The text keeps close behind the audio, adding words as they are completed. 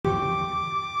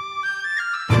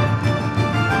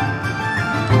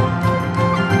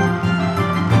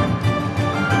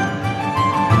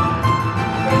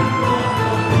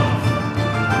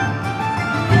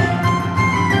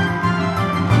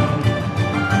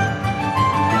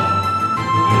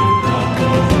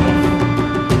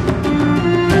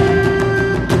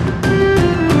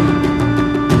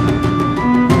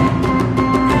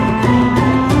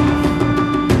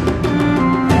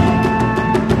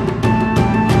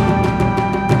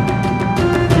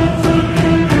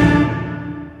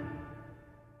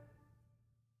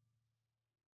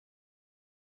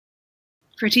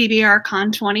for TBR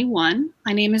Con 21.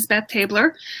 My name is Beth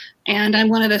Tabler, and I'm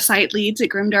one of the site leads at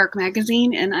Grimdark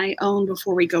Magazine, and I own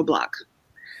Before We Go blog.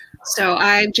 So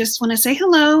I just want to say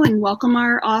hello and welcome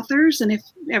our authors, and if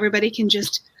everybody can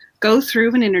just go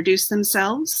through and introduce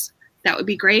themselves, that would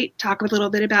be great. Talk a little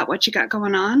bit about what you got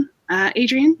going on.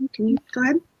 Adrian, can you go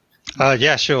ahead?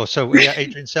 Yeah, sure. So,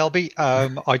 Adrian Selby.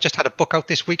 I just had a book out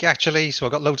this week, actually. So I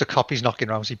got loads of copies knocking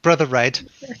around. See, Brother Red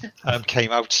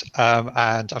came out,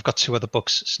 and I've got 2 other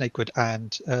books, Snakewood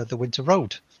and The Winter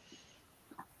Road.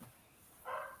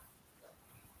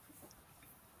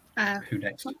 Who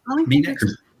next? Me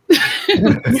next.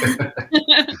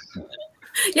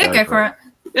 Yeah, go for it.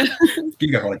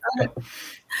 You go, Holly.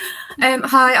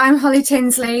 Hi, I'm Holly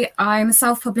Tinsley. I'm a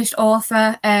self-published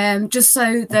author. Just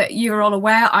so that you're all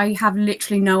aware, I have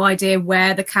literally no idea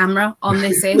where the camera on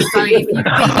this is. So if you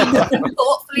peek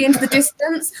thoughtfully into the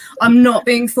distance, I'm not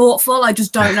being thoughtful. I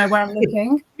just don't know where I'm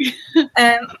looking.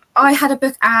 I had a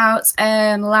book out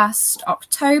last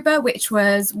October, which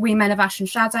was We Men of Ash and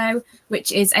Shadow,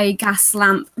 which is a gas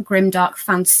lamp grimdark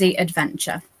fantasy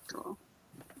adventure.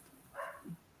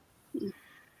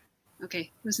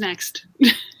 Okay, who's next?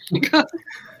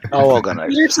 I'll go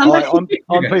next. Hi, I'm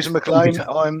Peter McLean.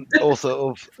 I'm author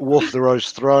of Wolf the Rose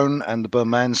Throne and the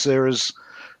Burman series.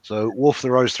 So Wolf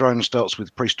the Rose Throne starts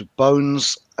with Priest of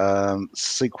Bones.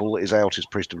 Sequel is out is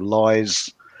Priest of Lies.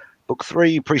 Book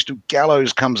 3, Priest of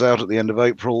Gallows, comes out at the end of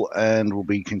April, and we'll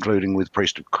be concluding with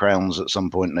Priest of Crowns at some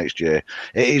point next year.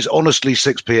 It is honestly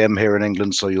 6 p.m. here in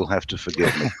England, so you'll have to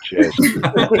forgive me. Cheers.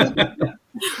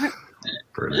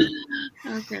 Brilliant.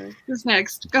 Okay, who's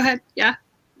next? Go ahead. Yeah.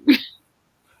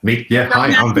 Me? Yeah. Hi,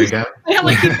 I'm Bengali.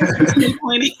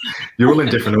 You're all in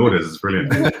different orders. It's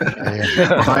brilliant.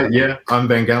 Hi, yeah, I'm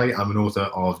Bengali. I'm an author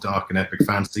of dark and epic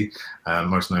fantasy,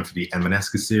 most known for the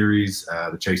Emaneska series,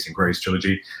 the Chasing Grace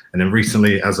trilogy, and then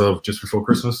recently, as of just before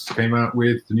Christmas, came out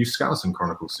with the new Skeleton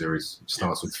Chronicles series, which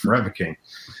starts with Forever King.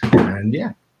 And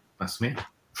yeah, that's me.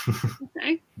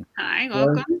 Okay. Hi,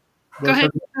 welcome. Go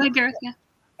ahead, Gareth. Yeah.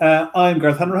 I'm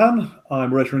Gareth Hanrahan.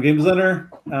 I'm a writer and game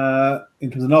designer. In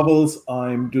terms of novels,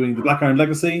 I'm doing The Black Iron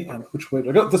Legacy, and which way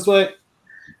do I go? This way,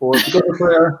 or The God of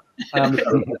Prayer,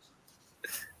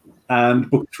 and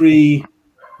book 3,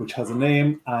 which has a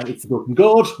name, and it's The Broken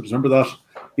God, which remember that,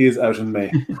 is out in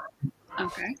May.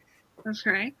 Okay, that's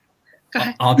right. Go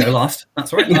ahead. I'll go last.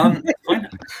 That's all right. Fine.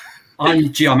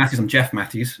 I'm G.R. Matthews. I'm Jeff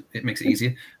Matthews. It makes it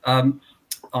easier.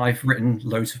 I've written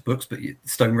loads of books, but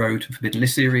Stone Road, Forbidden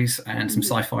List series, and some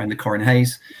sci-fi in the Corin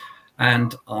Hayes.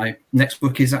 And next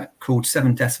book is called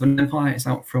Seven Deaths of an Empire. It's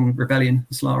out from Rebellion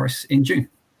and Solaris in June.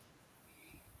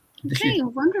 Okay,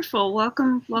 wonderful.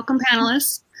 Welcome,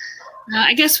 panelists.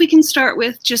 I guess we can start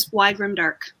with just why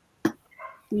grimdark.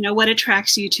 You know, what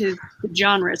attracts you to the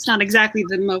genre? It's not exactly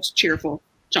the most cheerful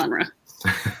genre.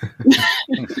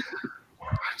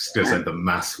 I was going to say the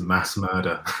mass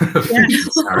murder. Yes.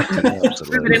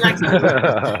 Everybody likes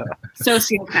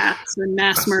sociopaths and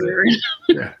mass murder.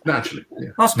 Yeah, naturally.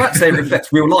 Yeah. I was about to say it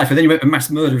reflects real life, and then you went with mass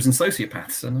murderers and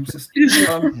sociopaths, and I'm just.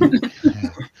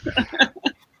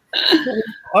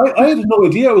 I had no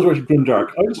idea I was writing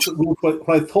grimdark. I just wrote what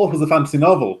I thought was a fantasy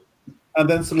novel, and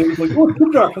then suddenly it was like, "Oh,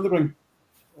 grimdark!" And they're going,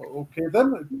 "Okay,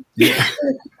 then." Yeah.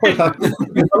 Quite happy.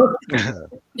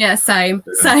 Yeah, same.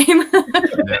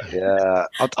 Yeah,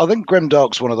 I think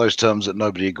grimdark's one of those terms that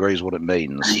nobody agrees what it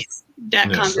means.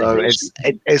 So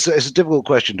it's a difficult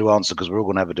question to answer because we're all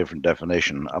going to have a different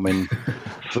definition. I mean,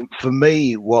 for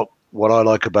me, what I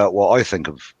like about what I think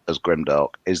of as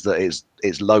grimdark is that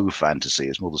it's low fantasy.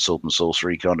 It's more the sword and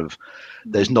sorcery kind of.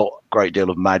 There's not a great deal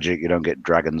of magic. You don't get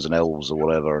dragons and elves or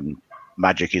whatever, and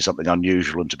magic is something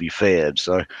unusual and to be feared.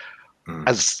 So.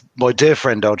 As my dear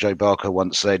friend R.J. Barker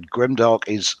once said, grimdark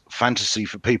is fantasy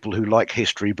for people who like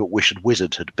history but wish a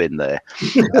wizard had been there.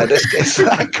 And it's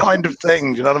that kind of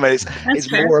thing. You know what I mean? It's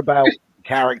more about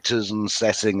characters and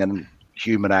setting and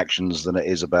human actions than it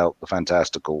is about the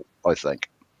fantastical, I think.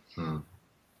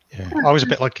 Yeah, I was a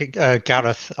bit like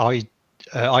Gareth. I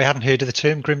hadn't heard of the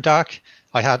term grimdark.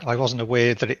 I wasn't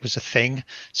aware that it was a thing,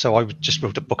 so I just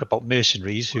wrote a book about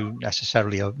mercenaries who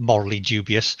necessarily are morally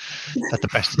dubious at the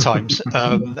best of times.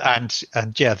 And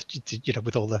yeah, you know,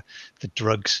 with all the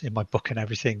drugs in my book and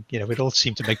everything, you know, it all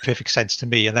seemed to make perfect sense to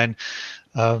me. And then,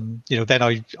 you know, then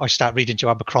I started reading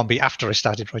Joanne Abercrombie after I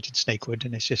started writing Snakewood,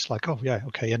 and it's just like, oh yeah,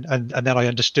 okay. And then I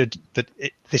understood that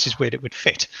this is where it would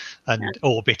fit, and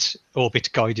Orbit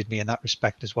guided me in that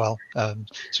respect as well.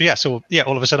 So yeah,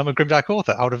 all of a sudden I'm a grimdark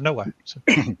author out of nowhere. So.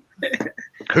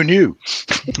 Who knew?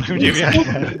 Who knew? Yeah.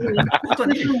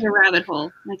 It's a rabbit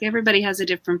hole. Like everybody has a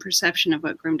different perception of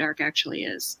what grimdark actually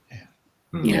is. Yeah.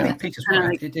 Yeah, I think Peter's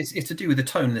right. It's to do with the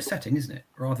tone and the setting, isn't it?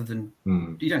 Rather than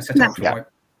you don't set out to write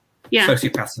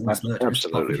sociopaths and mass murderers.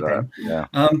 Absolutely that. Yeah.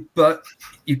 But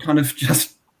you kind of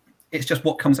it's just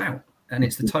what comes out, and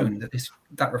it's the tone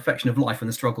that reflection of life and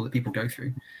the struggle that people go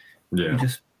through. Yeah. You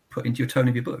just put into your tone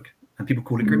of your book, and people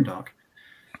call it grimdark.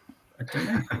 I don't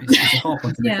know. It's a hard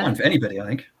one to define for anybody, I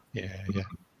think. Yeah.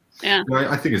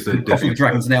 Well, I think it's definitely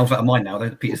dragons and elves out of mine now.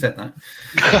 Peter said that.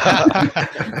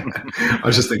 I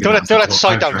was just thinking. Don't let the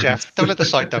site down, Jeff. Don't let the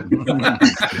site down.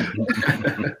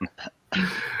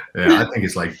 Yeah, I think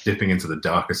it's like dipping into the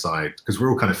darker side, because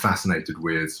we're all kind of fascinated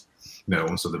with,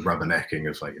 also the rubbernecking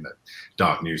of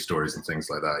dark news stories and things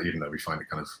like that. Even though we find it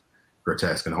kind of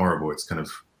grotesque and horrible, it's kind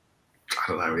of, I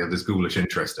don't know, we have this ghoulish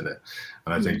interest in it.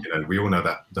 And I think, we all know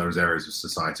that those areas of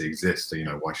society exist. So,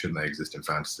 why shouldn't they exist in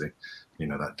fantasy?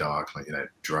 That dark,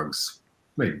 drugs,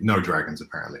 maybe no dragons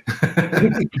apparently.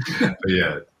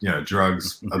 But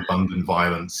drugs, abundant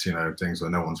violence, things where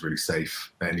no one's really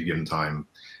safe at any given time.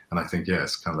 And I think,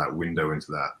 it's kind of that window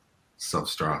into that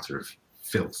substrata of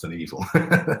filth and evil.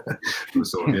 We're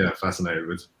sort of, fascinated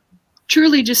with.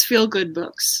 Truly just feel good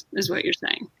books is what you're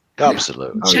saying.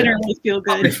 Absolutely. Generally feel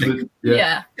good.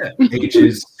 Yeah.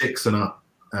 Ages 6 and up.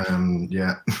 Just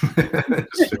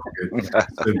feel good.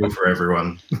 Simple for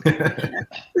everyone.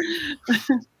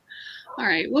 All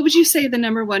right. What would you say the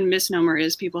 #1 misnomer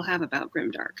is people have about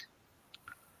grimdark?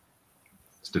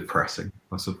 It's depressing,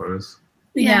 I suppose.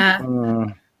 Yeah.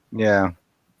 Yeah.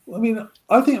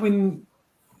 I think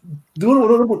the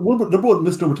number one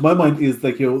misnomer to my mind is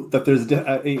that there's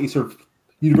a sort of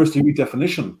universally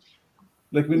definition.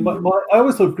 I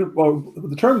always thought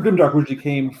the term grimdark originally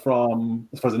came from,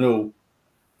 as far as I know,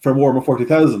 from Warhammer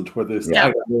 40,000, where the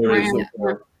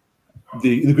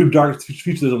grimdark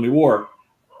features is only war.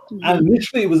 And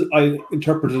initially I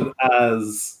interpreted it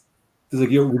as this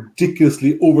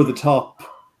ridiculously over the top,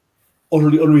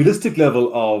 utterly unrealistic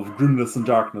level of grimness and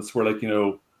darkness, where we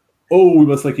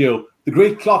must the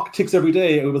great clock ticks every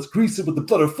day and we must grease it with the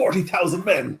blood of 40,000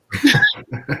 men.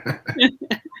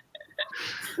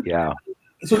 Yeah.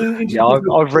 So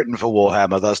I've written for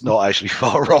Warhammer. That's not actually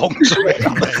far wrong. If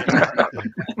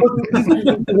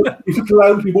it's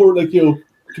allowed to be more to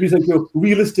be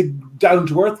realistic, down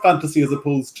to earth fantasy as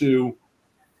opposed to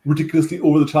ridiculously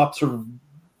over the top sort of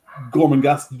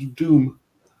Gormenghast doom.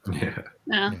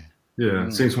 Yeah.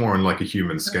 It seems more on a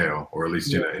human scale, or at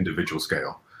least individual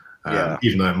scale.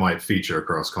 Even though it might feature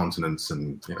across continents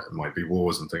and it might be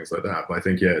wars and things like that, but I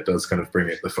think it does kind of bring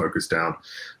the focus down,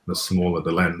 the smaller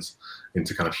the lens,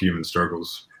 into kind of human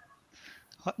struggles.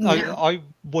 I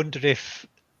wonder if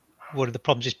one of the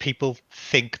problems is people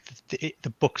think that the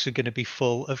books are going to be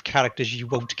full of characters you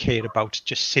won't care about,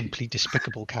 just simply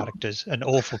despicable characters and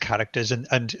awful characters,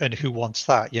 and who wants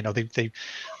that?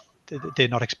 They're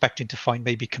not expecting to find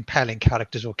maybe compelling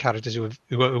characters or characters who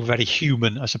are very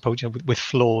human, I suppose, with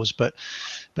flaws, but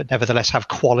nevertheless have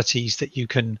qualities that you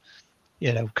can,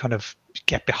 kind of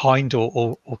get behind,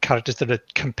 or characters that are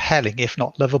compelling, if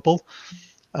not lovable.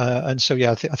 And so,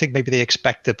 I think maybe they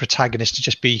expect the protagonist to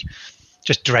just be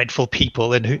just dreadful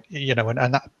people, and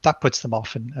and that puts them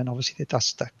off. And obviously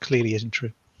that clearly isn't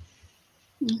true.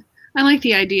 I like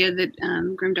the idea that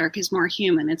grimdark is more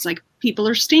human. It's like people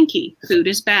are stinky, food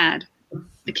is bad,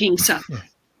 the king sucks.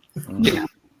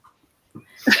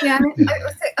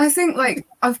 I think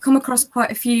I've come across quite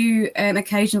a few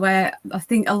occasions where I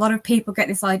think a lot of people get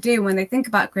this idea when they think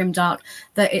about grimdark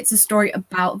that it's a story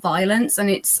about violence, and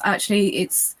it's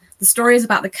the story is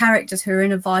about the characters who are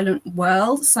in a violent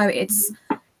world. So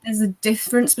there's a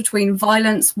difference between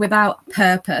violence without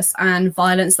purpose and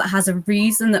violence that has a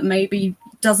reason that maybe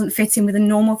doesn't fit in with the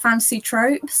normal fantasy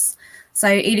tropes. So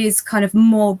it is kind of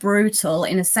more brutal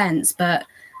in a sense, but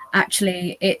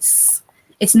actually it's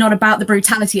not about the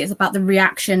brutality, it's about the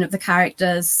reaction of the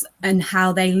characters and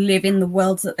how they live in the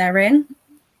worlds that they're in.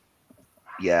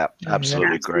 Yeah,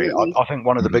 absolutely agree. I think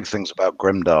one of the big things about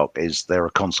grimdark is there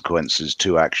are consequences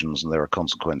to actions and there are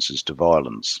consequences to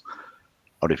violence.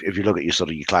 If you look at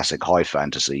your classic high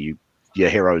fantasy, your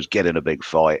heroes get in a big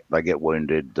fight, they get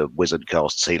wounded, the wizard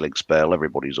casts healing spell,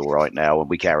 everybody's all right now, and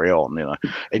we carry on.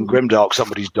 In grimdark,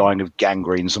 somebody's dying of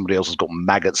gangrene, somebody else has got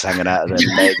maggots hanging out of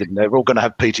their leg, and they're all going to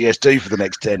have PTSD for the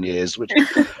next 10 years, which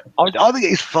I think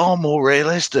is far more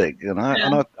realistic. And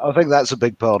I think that's a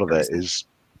big part of it is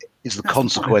the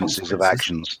consequences of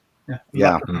actions.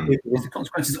 It's the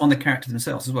consequences on the character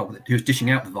themselves as well, who's dishing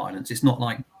out the violence. It's not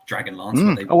like Dragonlance.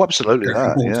 Absolutely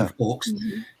that. Orcs.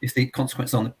 It's the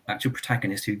consequences on the actual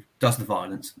protagonist who does the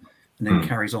violence and then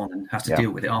carries on and has to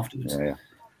deal with it afterwards.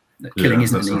 Killing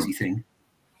isn't an easy thing.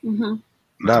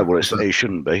 No, well, it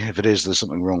shouldn't be. If it is, there's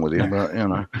something wrong with you. But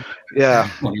yeah.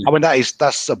 I mean,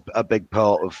 that's a big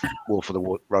part of War for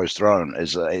the Rose Throne.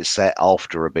 Is it's set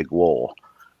after a big war,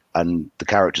 and the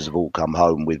characters have all come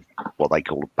home with what they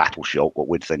call a battle shock, what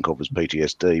we'd think of as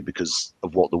PTSD, because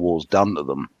of what the war's done to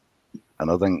them. And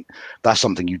I think that's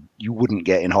something you wouldn't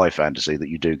get in high fantasy that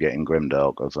you do get in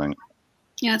Grimdark, I think.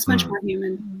 Yeah, it's much more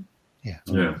human.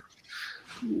 Yeah.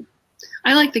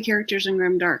 I like the characters in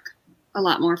Grimdark a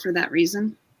lot more for that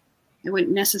reason. I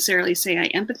wouldn't necessarily say I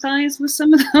empathize with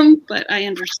some of them, but I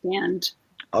understand.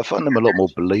 I find them a lot more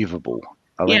believable.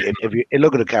 I mean, if you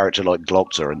look at a character like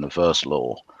Glokta in the first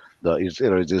lore, that he's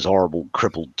this horrible,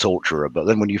 crippled torturer, but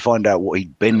then when you find out what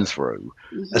he'd been through,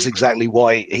 that's exactly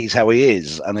why he's how he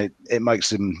is, and it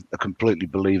makes him a completely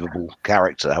believable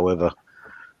character. However,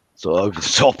 sort of over the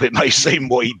top it may seem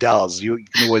what he does, you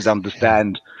can always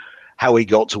understand how he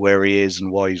got to where he is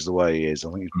and why he's the way he is.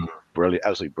 I think he's brilliant,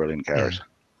 absolutely brilliant character.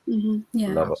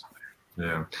 Yeah. Love it.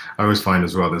 Yeah, I always find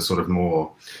as well there's sort of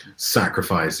more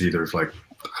sacrifice, either of like,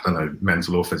 I don't know,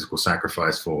 mental or physical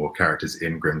sacrifice for characters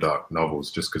in Grimdark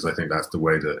novels, just because I think that's the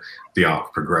way that the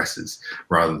arc progresses,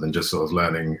 rather than just sort of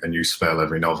learning a new spell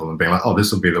every novel and being like, oh,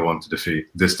 this will be the one to defeat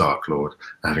this Dark Lord.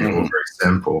 Having it all very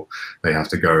simple, they have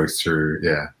to go through,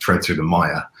 tread through the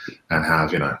mire and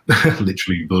have,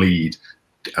 literally bleed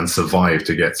and survive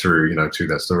to get through, to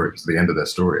their story, to the end of their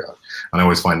story arc. And I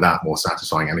always find that more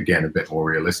satisfying and, again, a bit more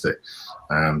realistic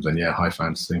than high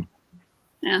fantasy.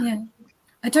 Yeah.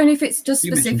 I don't know if it's just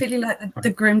specifically like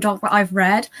the Grimdark that I've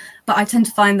read, but I tend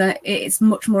to find that it's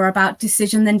much more about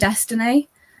decision than destiny.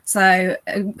 So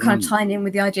kind of tying in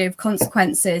with the idea of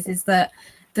consequences is that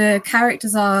the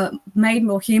characters are made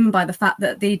more human by the fact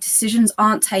that the decisions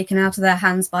aren't taken out of their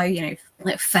hands by,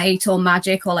 like fate or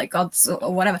magic or like gods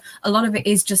or whatever. A lot of it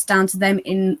is just down to them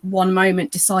in one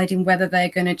moment deciding whether they're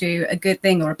going to do a good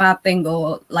thing or a bad thing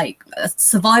or like a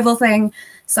survival thing.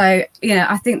 So,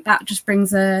 I think that just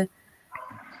brings a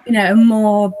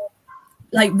more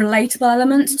like relatable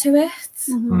element to it.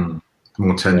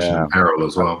 More tension and peril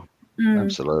as well.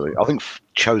 Absolutely. I think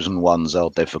chosen ones are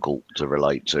difficult to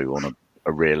relate to on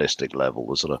a realistic level.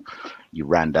 The sort of you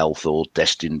Rand al'Thor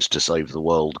destined to save the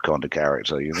world kind of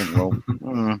character. You think, well, I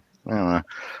don't know.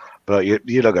 But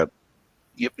you look at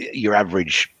your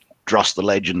average Druss the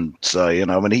Legend, say,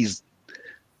 he's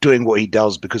doing what he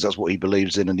does because that's what he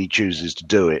believes in and he chooses to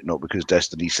do it, not because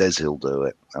destiny says he'll do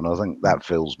it. And I think that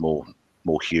feels more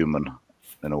human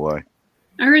in a way.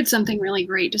 I heard something really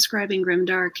great describing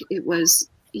Grimdark. It was,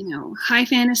 high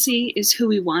fantasy is who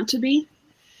we want to be,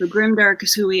 but Grimdark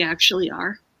is who we actually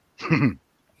are. I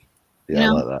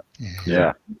like that.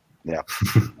 Yeah.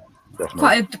 Definitely.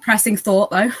 Quite a depressing thought,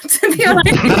 though, to be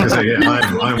honest.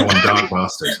 I'm one dark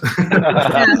bastard.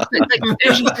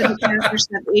 As you said, the characters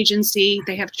have agency,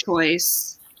 they have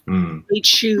choice. They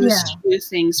choose to do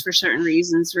things for certain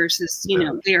reasons versus,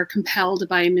 they are compelled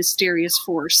by a mysterious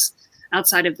force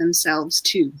outside of themselves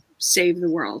to save the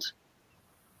world.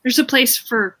 There's a place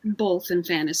for both in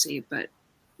fantasy, but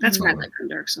that's why I like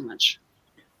Grimdark so much.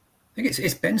 I think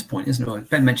it's Ben's point, isn't it?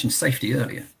 Ben mentioned safety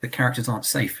earlier. The characters aren't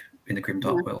safe in the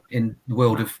Grimdark world. In the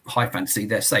world of high fantasy,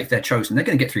 they're safe, they're chosen, they're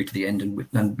going to get through to the end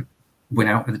and win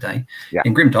out with the day.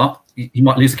 In Grimdark, you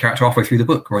might lose the character halfway through the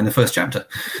book or in the first chapter.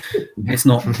 They're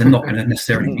not going to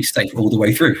necessarily be safe all the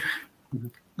way through.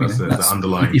 That's the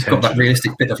underlying you've got that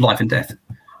realistic bit of life and death.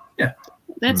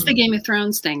 That's the Game of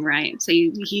Thrones thing, right? So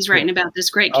he's writing about this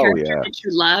great character that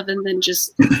you love, and then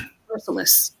just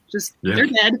merciless, they're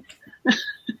dead.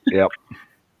 Yep.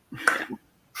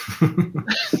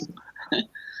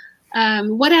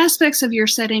 What aspects of your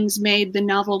settings made the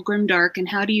novel Grimdark, and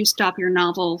how do you stop your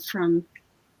novel from,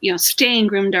 staying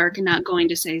Grimdark and not going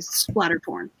to, say, splatter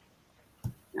porn?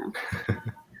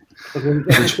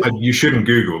 Which you shouldn't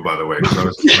Google, by the way, because I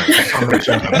was like,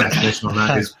 the definition on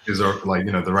that is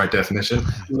the right definition.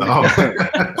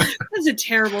 That's a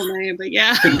terrible name, but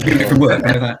yeah. It can work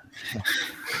out of that.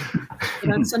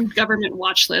 Get on some government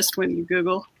watch list when you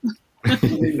Google.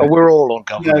 We're all on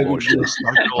government watch lists.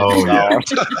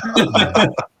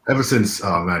 Ever since,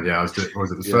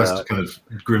 was it the first kind of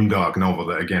Grimdark novel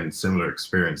that, again, similar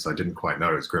experience. I didn't quite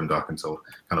know it was Grimdark until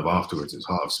kind of afterwards. It was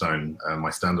Heart of Stone, my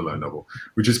standalone novel,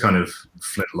 which is kind of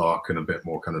flintlock and a bit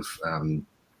more kind of,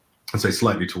 I'd say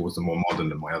slightly towards the more modern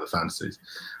than my other fantasies.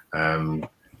 And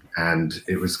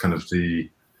it was kind of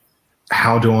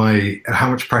how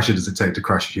much pressure does it take to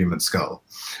crush a human skull?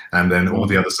 And then all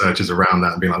the other searches around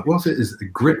that and being like, what if it is a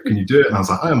grip? Can you do it? And I was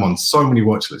like, I am on so many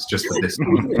watch lists just for this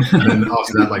one. And then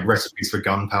after that, like recipes for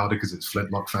gunpowder because it's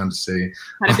flintlock fantasy.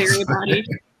 How to bury a body.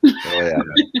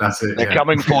 That's it. They're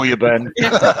coming for you, Ben.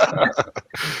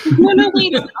 No,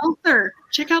 wait, an author.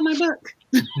 check out my book.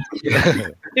 We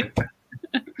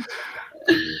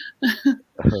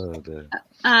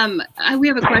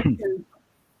have a question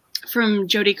from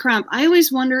Jody Crump. I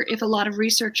always wonder if a lot of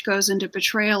research goes into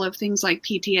portrayal of things like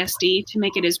PTSD to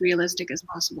make it as realistic as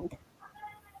possible.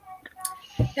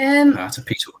 That's a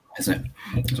piece of it, isn't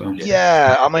it? Well,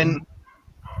 yeah, I mean,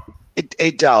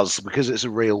 it does, because it's a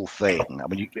real thing. I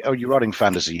mean, you're writing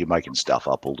fantasy, you're making stuff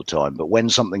up all the time, but when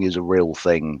something is a real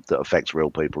thing that affects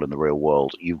real people in the real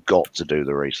world, you've got to do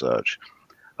the research.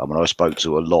 I mean, I spoke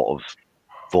to a lot of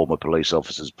former police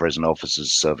officers, prison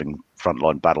officers, serving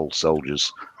frontline battle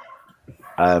soldiers.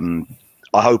 I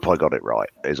hope I got it right,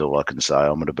 is all I can say.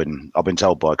 I've been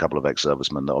told by a couple of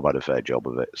ex-servicemen that I've had a fair job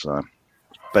of it, so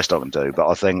best I can do. But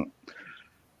I think,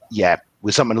 yeah,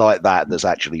 with something like that that's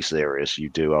actually serious, you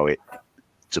do owe it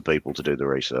to people to do the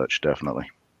research, definitely.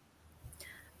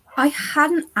 I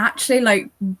hadn't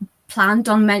actually planned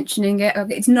on mentioning it.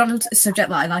 It's not a subject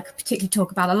that I particularly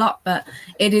talk about a lot, but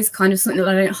it is kind of something that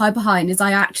I don't hide behind. Is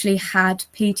I actually had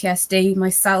PTSD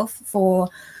myself for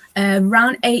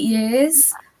around 8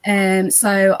 years.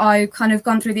 So I kind of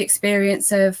gone through the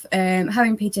experience of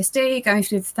having PTSD, going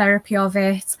through the therapy of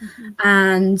it,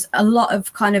 and a lot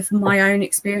of kind of my own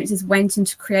experiences went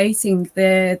into creating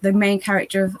the main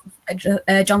character of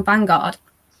John Vanguard,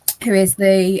 who is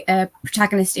the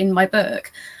protagonist in my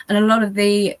book. And a lot of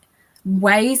the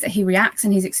ways that he reacts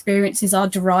and his experiences are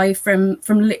derived from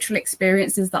literal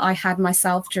experiences that I had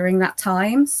myself during that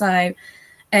time. So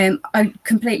I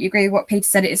completely agree with what Peter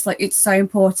said. It's so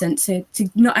important to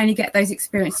not only get those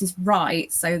experiences right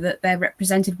so that they're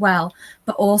represented well,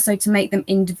 but also to make them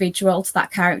individual to that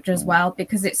character as well,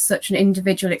 because it's such an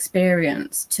individual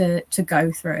experience to go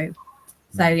through.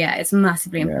 So yeah, it's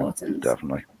massively important.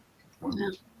 Definitely. Yeah.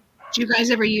 Do you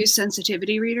guys ever use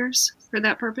sensitivity readers for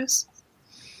that purpose?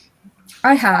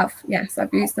 I have, yes,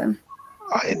 I've used them.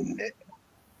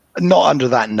 Not under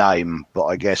that name, but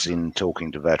I guess in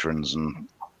talking to veterans and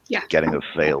getting a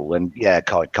feel, and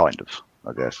kind of,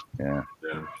 I guess, yeah.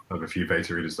 I have a few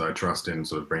beta readers that I trust in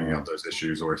sort of bringing up those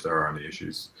issues, or if there are any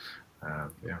issues.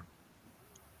 Okay.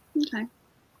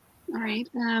 All right.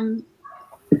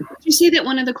 You see that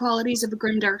one of the qualities of a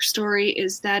grimdark story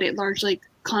is that it largely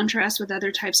contrasts with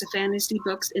other types of fantasy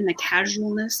books in the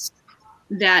casualness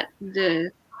that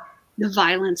the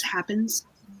violence happens.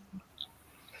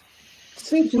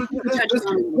 Less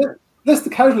the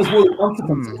casualness, more the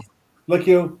consequences. Like,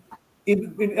 in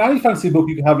any fantasy book,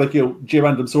 you can have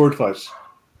random sword fight.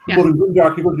 Yeah. But in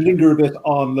Grimdark, you're going to linger a bit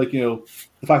on the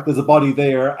fact there's a body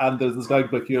there and there's this guy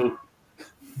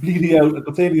bleeding out and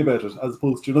complaining about it, as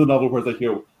opposed to another novel where it's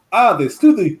they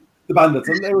slew the bandits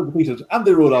and they were defeated and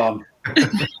they rode on.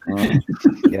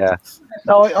 Yeah.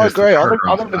 No, I agree. I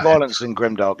think the violence in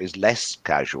Grimdark is less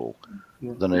casual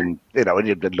than in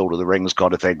Lord of the Rings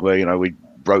kind of thing, where we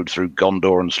rode through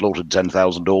Gondor and slaughtered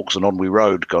 10,000 orcs and on we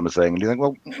rode kind of thing. And you think,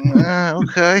 well,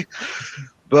 okay.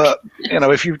 But,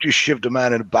 if you've just shivved a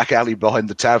man in a back alley behind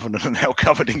the tavern and are now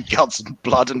covered in guts and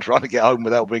blood and trying to get home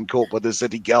without being caught by the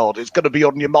city guard, it's going to be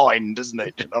on your mind, isn't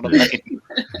it? You know what I mean?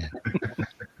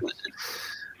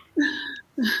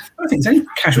 I think it's only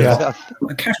casual. Yeah.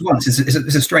 Casual violence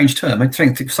is a strange term. I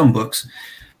think some books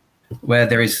where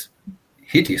there is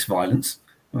hideous violence,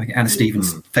 like Anna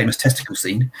Stevens' famous testicle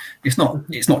scene, it's not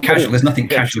casual. There's nothing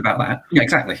casual about that. Yeah,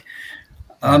 exactly.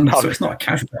 So it's not a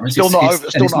casual violence. Still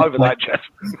not over that, Jeff.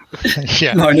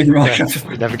 Yeah. No, never mind. Yeah.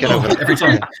 We never get over it every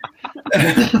time.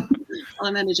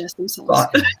 I'll then adjust themselves.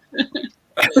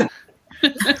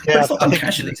 It's not done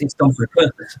casually. It's done for a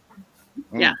purpose.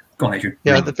 Yeah. Go on, Adrian.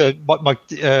 Yeah,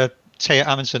 Taya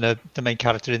Amundsen, the main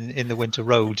character in The Winter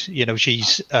Road,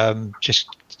 she's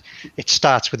it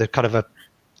starts with a kind of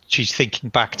she's thinking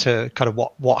back to kind of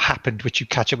what happened, which you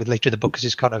catch up with later in the book because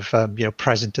it's kind of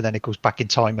present, and then it goes back in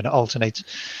time and it alternates.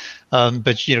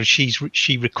 But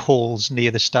she recalls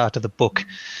near the start of the book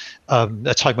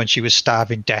a time when she was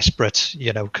starving, desperate,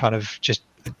 kind of just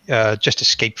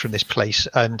escaped from this place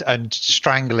and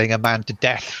strangling a man to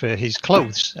death for his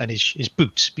clothes and his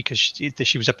boots because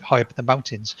she was up high up in the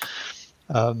mountains.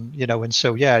 And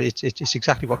so it's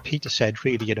exactly what Peter said.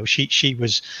 Really, she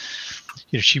was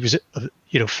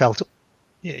felt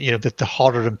the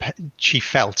horror she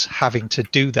felt having to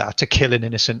do that, to kill an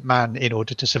innocent man in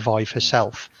order to survive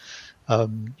herself. Like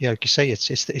you say, it's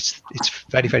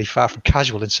very, very far from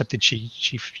casual and something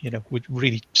she would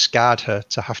really scarred her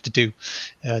to have to do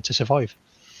to survive.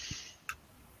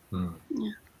 Yeah.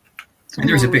 And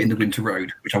there is a bit in The Winter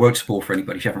Road, which I won't spoil for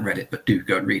anybody if you haven't read it, but do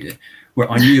go and read it, where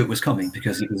I knew it was coming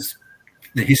because it was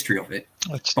the history of it,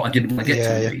 but I didn't want to get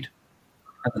to read.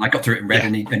 And I got through it and read,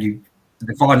 and you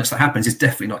the violence that happens is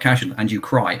definitely not casual, and you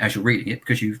cry as you're reading it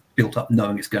because you've built up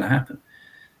knowing it's going to happen.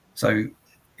 So, you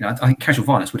know, I think casual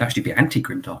violence would actually be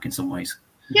anti-grimdark in some ways.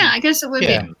 Yeah, I guess it would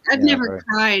be. I've never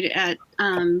cried at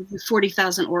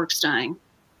 40,000 orcs dying.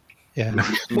 Yeah, no.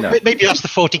 Maybe that's the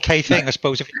 40k thing. I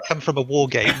suppose if you come from a war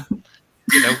game,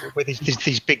 you know, with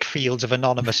these big fields of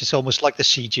Anonymous, it's almost like the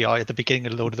CGI at the beginning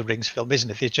of the Lord of the Rings film, isn't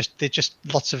it? They're just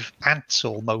lots of ants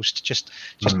almost, just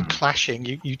clashing.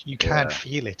 You can't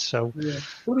feel it. So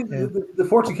Well, I mean, the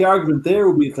 40k argument there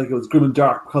would be it's like it was grim and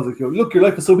dark because like, look, your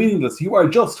life is so meaningless. You are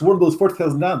just one of those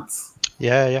 40,000 ants.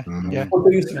 Yeah. But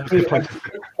they used to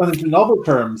put it in novel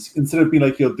terms instead of being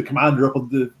like, you know, the commander up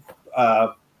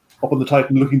on the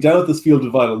Titan looking down at this field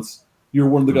of violence. You're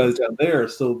one of the guys down there,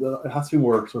 so it has to be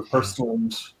more sort of personal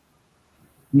and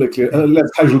like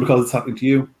less casual because it's happening to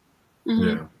you.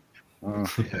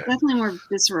 Definitely more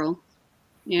visceral.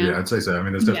 Yeah, I'd say so. I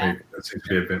mean, there's definitely it seems to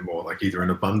be a bit more like either an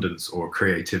abundance or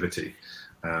creativity.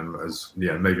 As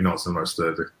maybe not so much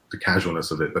the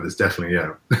casualness of it, but it's definitely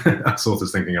I sort of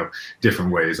thinking of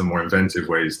different ways and more inventive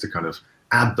ways to kind of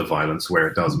add the violence where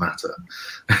it does matter.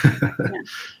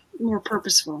 More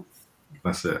purposeful.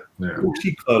 That's it. Yeah.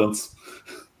 Boutique violence.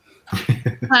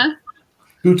 Huh?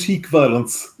 Boutique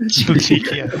violence.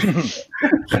 Boutique, yeah.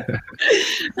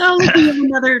 Oh, we have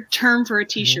another term for a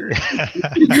T-shirt.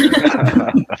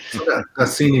 That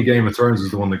scene in Game of Thrones is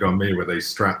the one that got me, where they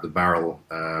strap the barrel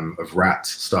of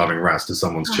starving rats to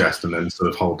someone's chest, and then sort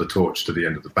of hold the torch to the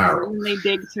end of the barrel. And they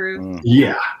dig through.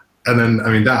 Yeah, and then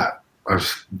I mean that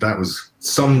was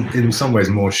in some ways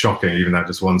more shocking, even that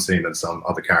just one scene, than some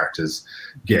other characters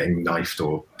getting knifed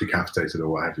or decapitated or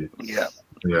what have you. Yeah.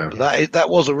 That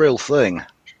was a real thing.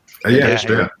 Yeah.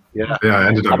 I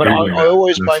ended up. I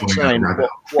always maintain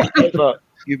whatever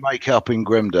you make up in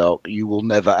Grimdark, you will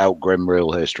never outgrim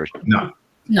real history. No.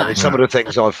 I mean, some of the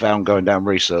things I've found going down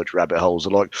research rabbit holes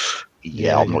are like,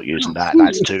 I'm not using that.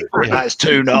 That's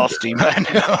too nasty, man.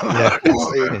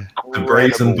 The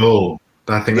Brazen Bull.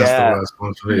 I think that's the worst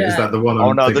one for me. Is that the one?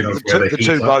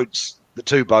 The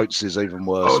two boats is even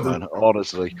worse, man.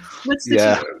 Honestly. What's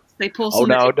the They pull some.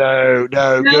 No.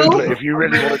 Google it if you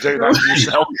really want to do that for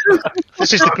yourself.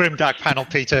 This is the Grimdark panel,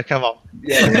 Peter. Come on.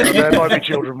 Yeah, there might be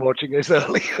children watching this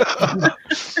early.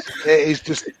 It is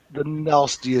just the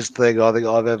nastiest thing I think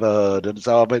I've ever heard. And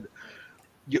so, I mean,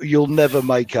 you'll never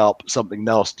make up something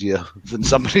nastier than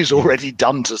somebody's already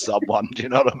done to someone. Do you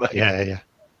know what I mean? Yeah.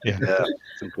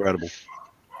 It's incredible.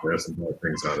 There's some more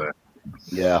things out there.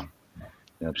 Yeah,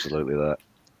 absolutely that.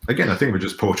 Again, I think we're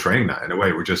just portraying that in a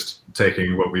way. We're just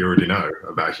taking what we already know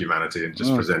about humanity and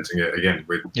just presenting it again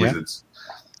with wizards.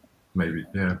 Maybe,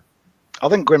 I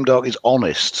think Grimdark is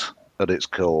honest at its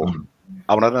core. I mean,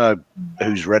 I don't know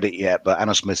who's read it yet, but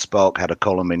Anna Smith Spark had a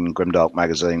column in Grimdark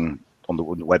magazine on the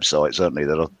website, certainly,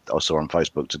 that I saw on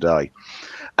Facebook today.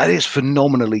 And it's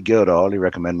phenomenally good. I highly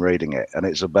recommend reading it. And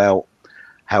it's about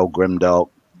how Grimdark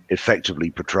effectively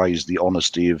portrays the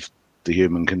honesty of the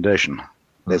human condition.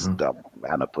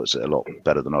 Anna puts it a lot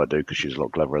better than I do because she's a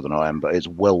lot cleverer than I am, but it's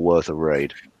well worth a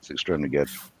read. It's extremely good.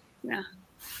 Yeah,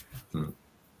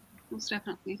 most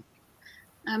definitely.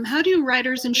 How do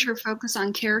writers ensure focus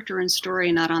on character and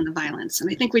story, not on the violence?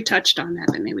 And I think we touched on that,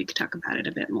 but maybe we could talk about it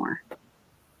a bit more.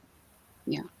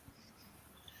 Yeah.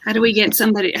 How do we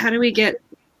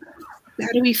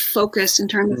focus and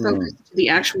turn the focus to the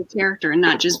actual character and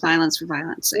not just violence for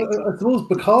violence sake? I suppose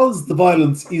because the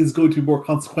violence is going to be more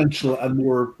consequential and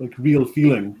more like real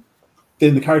feeling,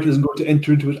 then the character isn't going to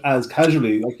enter into it as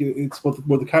casually. Like it's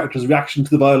more the character's reaction to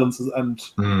the violence and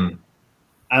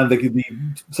like the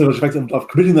psychological effect of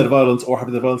committing that violence or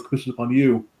having the violence committed upon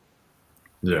you.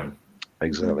 Yeah.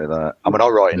 Exactly that. I mean, I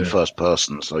write in first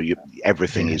person, so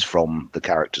everything is from the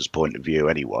character's point of view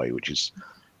anyway, which is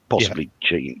possibly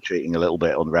cheating a little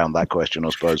bit around that question, I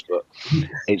suppose. But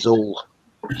it's all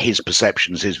his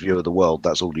perceptions, his view of the world.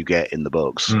 That's all you get in the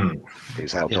books.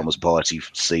 It's how Thomas Piety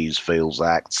sees, feels,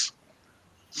 acts.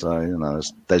 So, you know,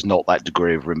 there's not that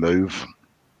degree of remove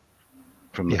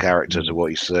from the character to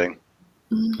what he's seeing.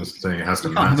 That's the thing. It has to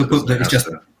you can't have a book that is just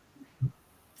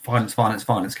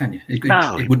violence, can you?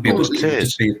 It would be a book that would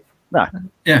just be... No.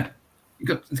 Yeah.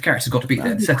 The character's got to be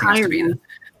there. The setting has to be there.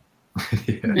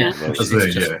 That's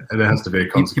the thing, and there has to be a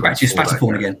consequence. You're back to your spatter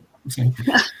porn again.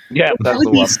 Yeah, that's the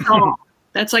one. Saw.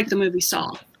 That's like the movie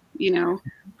Saw. You know,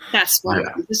 that's why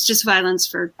it's just violence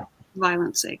for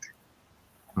violence sake.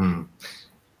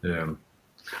 Yeah.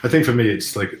 I think for me,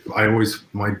 it's like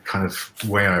my kind of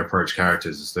way I approach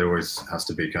characters is there always has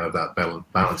to be kind of that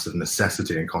balance of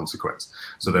necessity and consequence.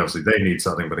 So they need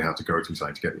something, but they have to go through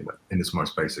something to get in its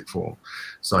most basic form.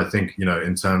 So I think,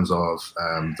 in terms of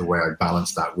the way I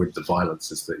balance that with the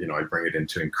violence is that, I bring it in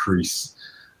to increase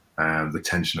the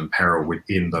tension and peril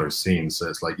within those scenes. So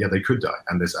it's like, yeah, they could die,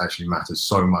 and this actually matters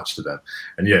so much to them.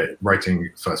 And yeah, writing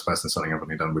first person is something I've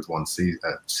only done with one series.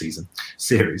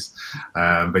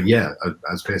 But yeah,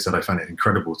 as Peter said, I found it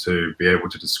incredible to be able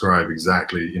to describe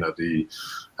exactly, the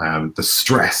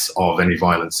stress of any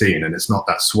violent scene. And it's not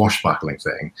that swashbuckling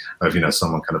thing of,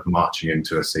 someone kind of marching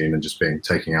into a scene and just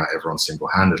taking out everyone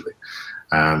single-handedly.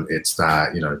 It's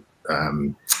that,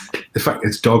 in fact,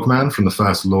 it's Dogman from the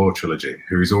first Law trilogy,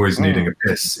 who's always needing a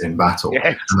piss in battle,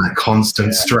 and that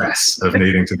constant stress of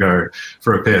needing to go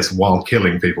for a piss while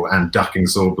killing people and ducking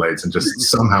sword blades and just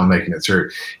somehow making it through.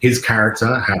 His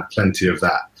character had plenty of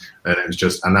that, and it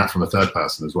was and that from a third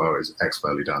person as well is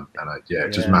expertly done.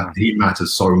 And he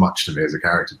matters so much to me as a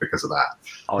character because of that.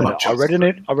 I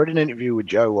read an interview with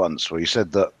Joe once where he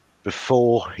said that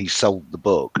before he sold the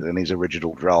book in his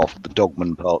original draft, the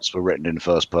Dogman parts were written in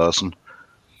first person,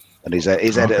 and his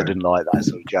editor didn't like that,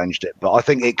 so he changed it. But I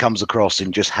think it comes across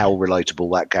in just how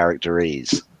relatable that character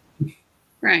is.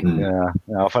 Right. Yeah,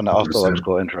 I thought that was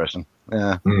quite interesting.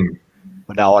 Yeah.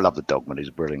 But no, I love the Dogman. He's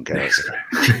a brilliant character.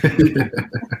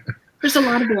 There's a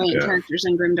lot of brilliant characters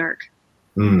in Grimdark.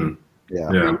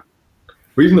 Yeah.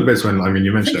 Well, even the bits when,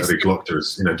 you mentioned earlier, Glokta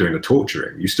is, doing the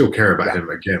torturing, you still care about him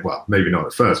again. Well, maybe not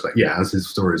at first, but yeah, as his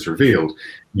story is revealed,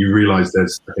 you realize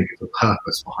there's a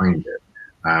purpose behind it,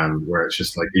 where it's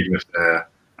just like, even if they're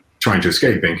trying to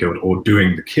escape being killed or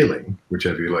doing the killing,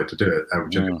 whichever you like to do it,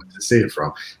 whichever you like to see it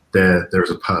from,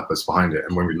 there's a purpose behind it.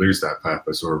 And when we lose that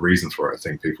purpose or a reason for it, I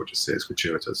think people just see it as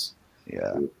gratuitous.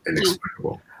 Yeah.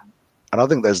 Inexplicable. And I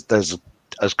think there's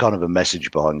kind of a message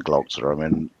behind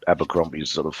Glokta. Abercrombie's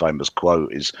sort of famous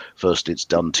quote is, first it's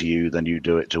done to you, then you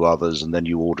do it to others, and then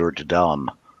you order it to done.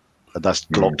 And that's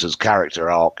Glokta's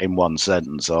character arc in one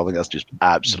sentence. So I think that's just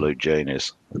absolute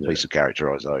genius. The piece of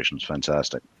characterization is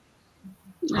fantastic.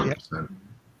 100%.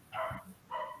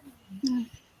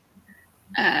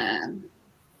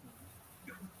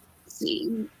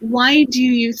 See, why do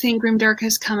you think Grimdark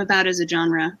has come about as a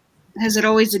genre? Has it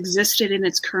always existed in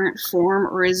its current form,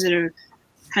 or has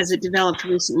it developed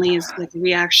recently as like a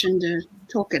reaction to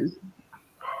Tolkien?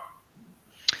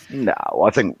 No, I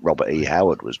think Robert E.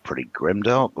 Howard was pretty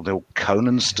grimdark with the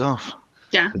Conan stuff.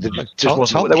 Yeah. There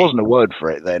wasn't a word for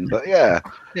it then, but yeah.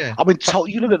 You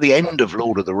look at the end of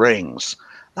Lord of the Rings.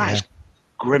 That's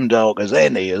grimdark as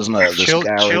any, isn't it? The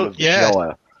Scouring of the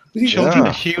Shire. Children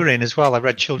of Hurin as well. I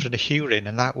read Children of Hurin,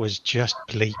 and that was just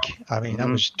bleak. That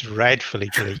was dreadfully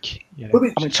bleak.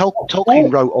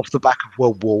 Tolkien wrote off the back of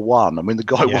World War One. The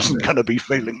guy wasn't going to be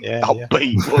feeling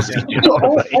upbeat, was he? You know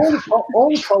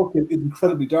all Tolkien is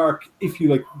incredibly dark. If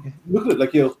you look at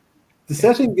it, the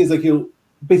setting is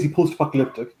basically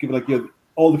post-apocalyptic. Given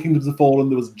all the kingdoms have fallen,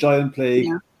 there was a giant plague.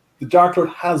 Yeah. The Dark Lord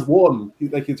has won.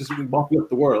 He's just mopping up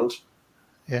the world.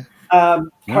 Yeah.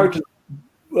 Characters.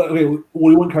 Only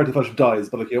one character actually dies,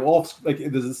 but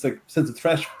there's this sense of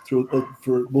threat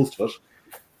for most of it.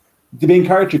 The main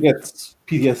character gets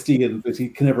PTSD and he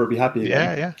can never be happy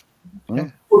again. Yeah.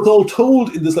 But it's all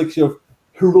told in this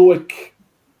heroic,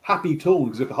 happy tone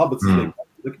because the Hobbit's thing.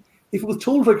 If it was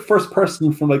told first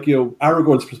person from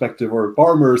Aragorn's perspective or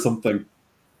Boromir or something,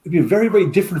 it'd be a very, very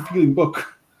different feeling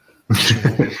book.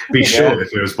 Be sure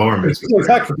if it was Boromir's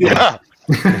perspective. Exactly. Yeah.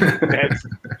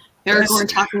 Aragorn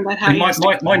talking about how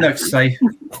my notes say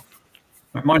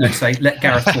let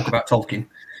Gareth talk about Tolkien.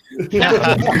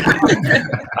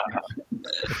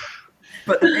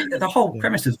 But the whole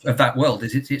premise of that world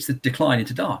is it's the decline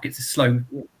into dark. It's a slow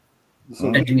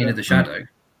edging into the shadow,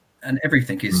 and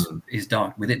everything is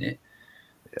dark within it.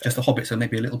 Just the hobbits are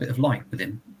maybe a little bit of light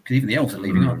within, because even the elves are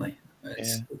leaving, aren't they?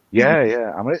 Yeah.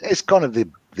 It's kind of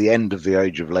the end of the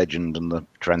age of legend and the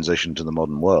transition to the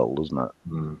modern world, isn't it?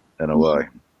 In a way.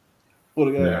 But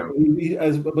he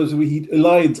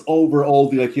aligns over all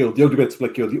the the ugly bits. The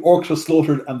orcs are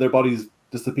slaughtered and their bodies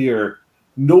disappear.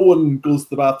 No one goes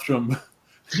to the bathroom.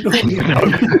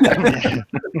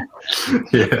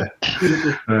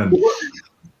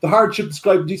 The hardship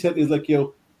described in detail is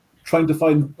trying to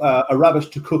find a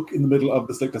rabbit to cook in the middle of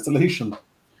this desolation.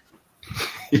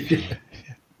 It's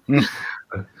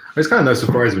kind of no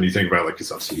surprise when you think about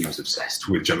because obviously he was obsessed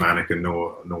with Germanic and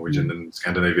Norwegian and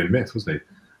Scandinavian myth, wasn't he?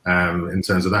 In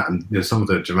terms of that, and some of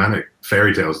the Germanic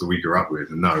fairy tales that we grew up with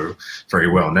and know very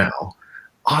well now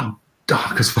are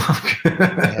dark as fuck.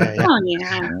 Oh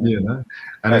yeah.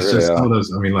 And it's just some of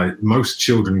those. Most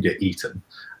children get eaten.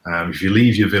 If you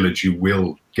leave your village, you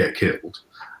will get killed.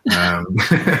 Yeah.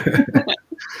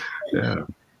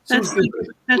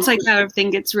 That's like how everything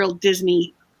gets real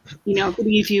Disney. You know,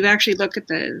 if you actually look at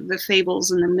the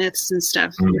fables and the myths and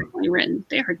stuff written,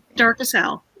 they are dark as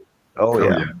hell. Oh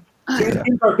yeah.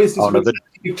 The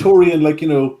Victorian, like, you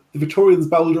know, the Victorians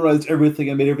bowdlerized everything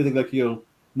and made everything, like, you know,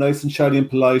 nice and shiny and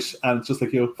polite, and it's just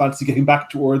like, you know, fancy getting back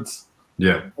towards what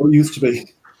it used to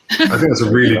be. I think that's a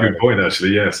really good point, actually.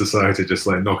 Yeah, society just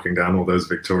like knocking down all those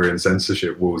Victorian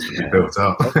censorship walls that we built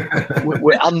up.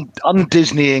 We're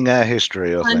un-Disneying our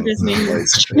history, I think. That's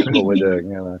what we're doing.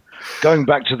 You know. Going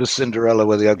back to the Cinderella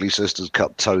where the ugly sisters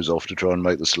cut toes off to try and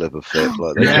make the slipper fit,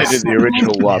 like they did in the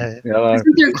original one. You know?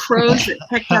 Isn't there crows that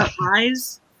pecked out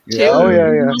eyes? Yeah. Oh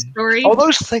yeah. Story? Oh,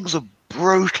 those things are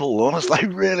brutal, honestly, they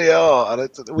really are. And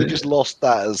we just lost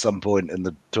that at some point in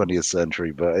the 20th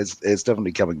century, but it's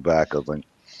definitely coming back, I think.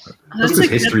 Because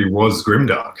history was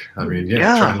grimdark. I mean,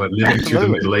 trying to live through the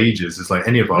Middle Ages is like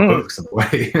any of our books in a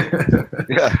way.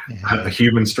 A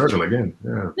human struggle again.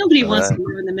 Yeah. Nobody wants to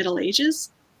live in the Middle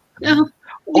Ages. No,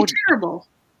 it'd be terrible.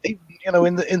 You know,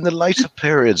 in the later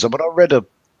periods, I mean, I read a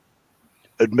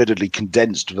admittedly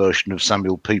condensed version of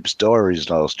Samuel Pepys' diaries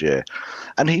last year,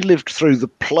 and he lived through the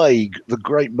plague, the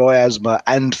Great Miasma,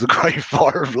 and the Great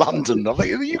Fire of London. I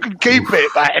think you can keep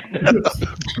it, man.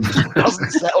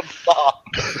 Doesn't sound fun.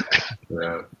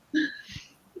 Do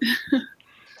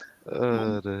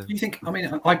you think? I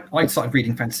mean, I started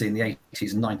reading fantasy in the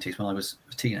 80s and 90s when I was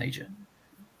a teenager.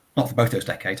 Not for both those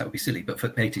decades, that would be silly, but for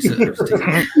the 80s, certainly I was a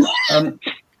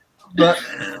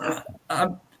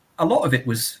teenager. A lot of it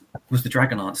was the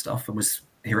Dragonlance stuff and was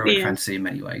heroic fantasy in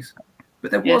many ways. But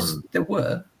there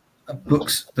were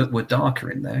books that were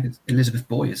darker in there. Elizabeth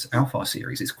Boyer's Alfar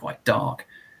series is quite dark.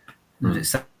 It's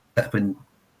set up in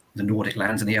the Nordic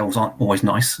lands, and the elves aren't always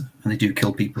nice, and they do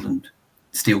kill people and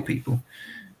steal people.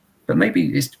 But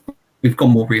maybe we've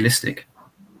gone more realistic.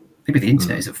 Maybe the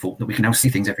internet is at fault, that we can now see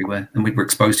things everywhere, and we were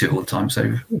exposed to it all the time,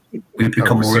 so we've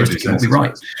become more realistic and we'll be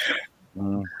right.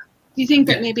 Do you think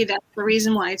that maybe that's the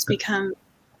reason why it's become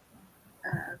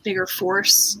a bigger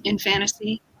force in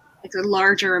fantasy? Like a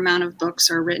larger amount of books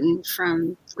are written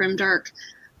from grimdark.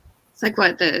 It's like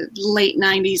what, the late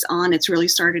 90s on, it's really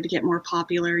started to get more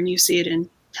popular, and you see it in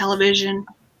television.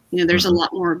 You know, there's a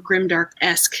lot more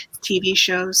grimdark-esque TV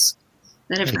shows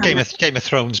that have Game of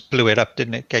Thrones blew it up,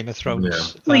 didn't it? Game of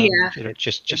Thrones. You know,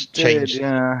 just changed. You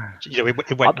know,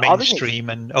 it went mainstream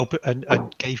and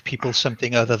gave people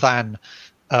something other than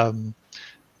the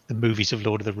movies of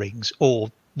Lord of the Rings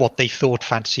or what they thought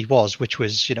fantasy was, which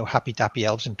was, you know, happy dappy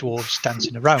elves and dwarves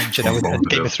dancing around. You know, and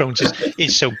Game of Thrones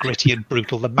is so gritty and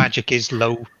brutal. The magic is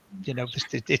low. You know,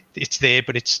 it's there,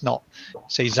 but it's not,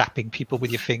 say, zapping people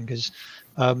with your fingers.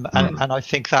 And I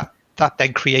think that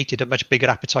then created a much bigger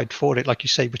appetite for it, like you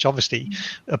say, which obviously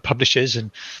publishers and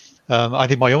I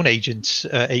think my own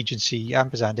agency,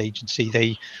 Ampersand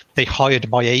Agency, they hired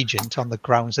my agent on the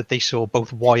grounds that they saw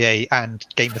both YA and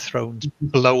Game of Thrones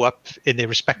blow up in their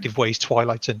respective ways,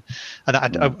 Twilight and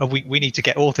we need to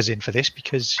get authors in for this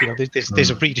because, you know, there's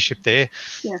a readership there.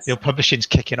 Yes. You know, publishing's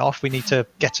kicking off. We need to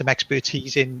get some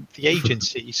expertise in the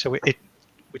agency. So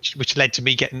which led to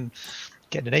me getting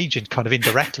an agent kind of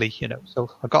indirectly, you know.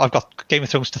 So I've got Game of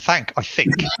Thrones to thank, I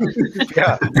think. You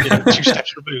know, 2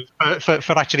 steps removed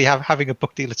for actually having a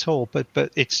book deal at all. But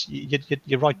it's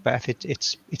you're right, Beth.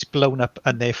 It's blown up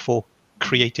and therefore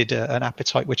created an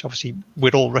appetite which obviously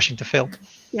we're all rushing to fill.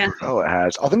 Yeah. Oh, it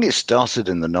has. I think it started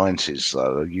in the 90s.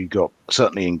 Though you got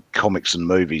certainly in comics and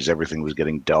movies, everything was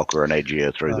getting darker and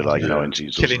edgier through the late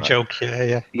 90s. Killing Joke,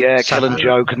 yeah, Killing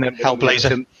Joke, and then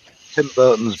Hellblazer. Tim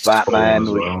Burton's Batman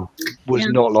was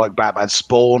not like Batman.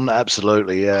 Spawn,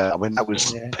 absolutely, yeah. I mean, that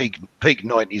was peak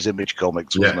 90s Image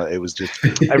Comics, wasn't it? It was just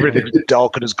everything was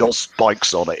dark and has got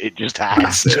spikes on it. It just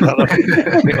has. You know?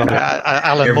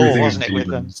 Alan Moore, wasn't it? With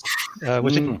them,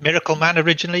 was it Miracle Man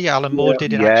originally? Alan Moore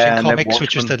did in Action Comics,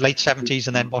 which was the late 70s,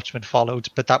 and then Watchmen followed.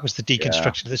 But that was the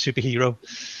deconstruction of the superhero.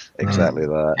 Exactly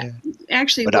that. Yeah.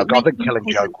 Actually, but I think Killing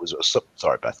Joke was.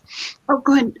 Sorry, Beth. Oh,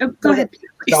 go ahead. Go ahead.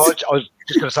 No, I was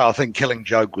just going to say, I think Killing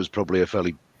Joke was probably a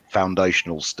fairly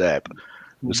foundational step.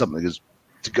 It was something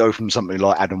to go from something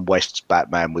like Adam West's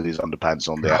Batman with his underpants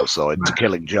on the outside to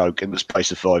Killing Joke in the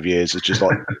space of 5 years. It's just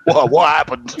like, what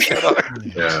happened? You know?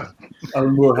 Yeah.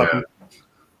 Alan Moore happened.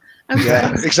 Okay.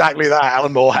 Yeah, exactly that.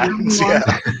 Alan Moore happens. Yeah.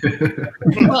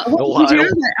 Well, you know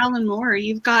that Alan Moore,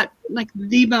 you've got like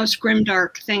the most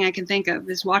grimdark thing I can think of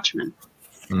is Watchmen.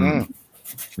 Yeah,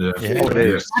 it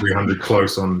is 300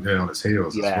 close on its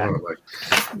heels as well. Like,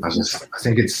 I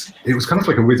think it was kind of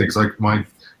like a weird thing because like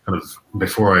kind of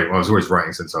before I was always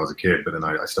writing since I was a kid, but then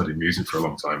I studied music for a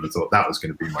long time and thought that was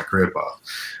going to be my career path.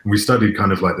 And we studied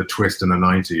kind of like the twist in the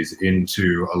 90s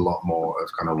into a lot more of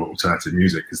kind of alternative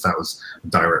music, because that was a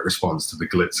direct response to the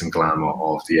glitz and glamour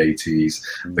of the 80s,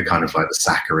 the kind of like the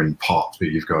saccharine pop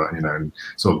that you've got, you know, and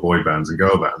sort of boy bands and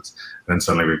girl bands. And then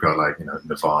suddenly we've got like, you know,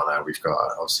 Nirvana, we've got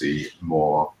obviously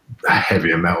more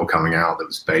heavier metal coming out that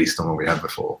was based on what we had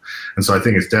before. And so I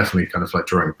think it's definitely kind of like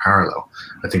drawing a parallel.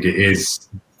 I think it is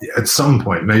at some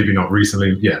point, maybe not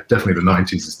recently, yeah, definitely the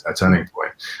 90s is a turning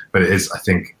point, but it is, I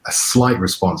think, a slight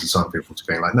response to some people to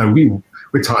being like, no,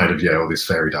 we're tired of, yeah, all this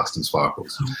fairy dust and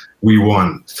sparkles. We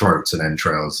want throats and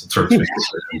entrails, throats, fingers,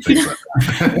 and things like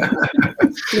that.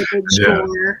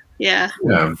 Yeah.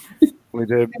 We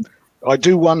do. I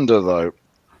do wonder, though,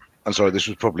 I'm sorry, this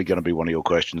was probably going to be one of your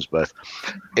questions, Beth.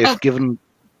 If given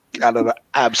kind of an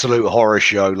absolute horror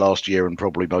show last year and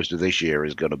probably most of this year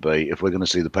is going to be, if we're going to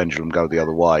see the pendulum go the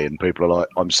other way and people are like,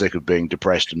 I'm sick of being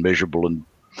depressed and miserable and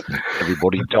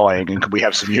everybody dying, and can we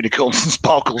have some unicorns and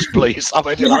sparkles, please? I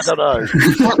mean, I don't know.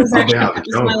 That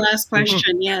was my last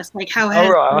question. Yes, like how has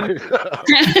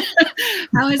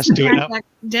how has the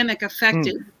pandemic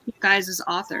affected you guys as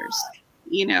authors?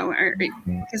 You know,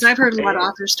 because I've heard a lot of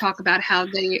authors talk about how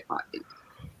they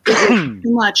too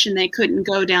much and they couldn't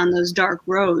go down those dark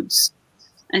roads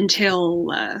until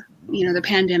you know, the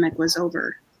pandemic was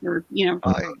over, or you know,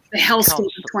 the hellscape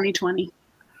of 2020.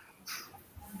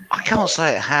 I can't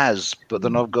say it has, but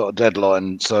then I've got a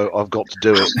deadline, so I've got to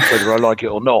do it whether I like it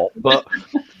or not. But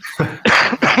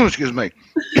excuse me.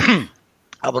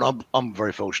 I'm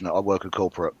very fortunate. I work a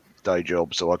corporate day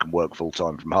job, so I can work full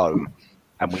time from home.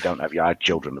 And we don't have, our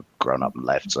children have grown up and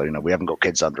left. So, you know, we haven't got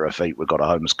kids under our feet. We've got a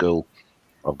homeschool.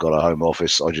 I've got a home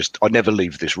office. I never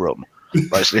leave this room.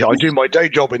 Basically, I do my day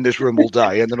job in this room all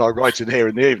day, and then I write in here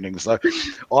in the evening. So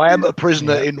I am a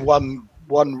prisoner in one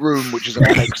room, which is an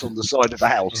annex on the side of the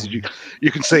house. You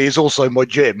can see it's also my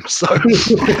gym. So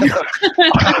there's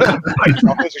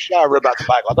a shower room at the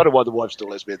back. I don't know why the wife still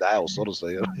lets me in the house,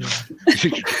 honestly. She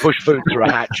could push food through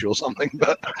a hatch or something.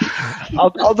 But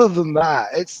other than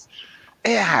that,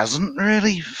 it hasn't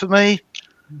really for me.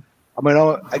 I mean,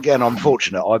 I'm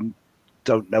fortunate. I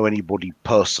don't know anybody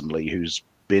personally who's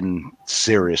been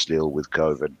seriously ill with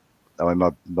COVID. I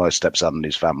mean, my stepson and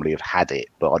his family have had it,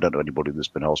 but I don't know anybody that's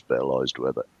been hospitalised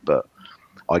with it. But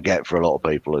I get for a lot of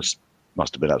people, it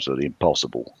must have been absolutely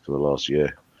impossible for the last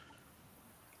year.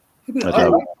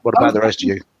 What about the rest of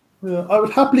you? Yeah, I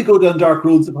would happily go down dark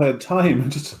roads if I had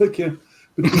time. Just like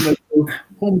between like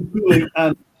homeschooling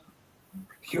and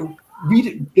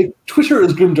reading. Like, Twitter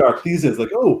is grimdark these days.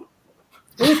 Like, oh,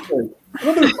 okay,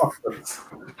 another box.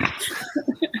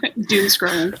 Doom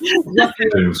scrolling.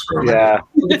 Yeah.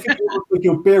 Like,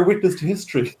 bear witness to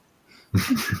history.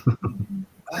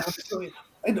 I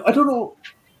don't know.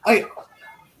 I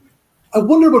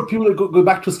wonder about people that go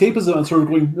back to escapism and sort of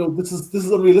going, this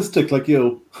is unrealistic. Like,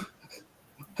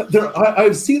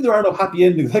 I've seen there are no happy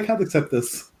endings. I can't accept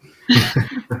this.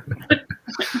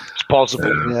 It's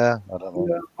possible. Yeah. I don't know.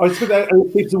 Yeah. I expect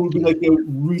escapism would be like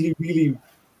really, really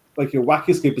like wacky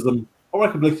escapism, or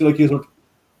I could like sort of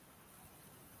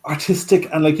artistic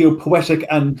and like poetic,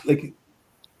 and like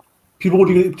people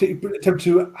won't even attempt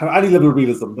to have any level of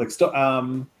realism, like just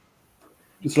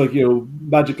like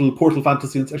magical portal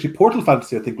fantasy. And actually, portal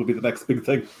fantasy, I think, will be the next big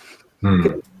thing.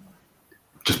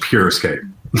 Just pure escape.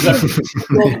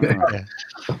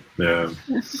 Yeah.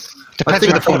 Depends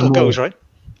where the portal goes, right?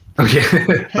 Oh,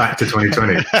 yeah, back to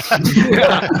 2020.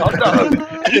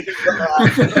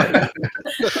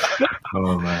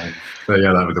 Oh man, but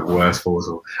yeah, that was the worst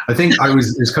portal. I think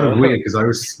it's kind of weird because I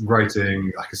was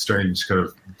writing like a strange kind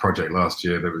of project last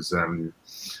year. There was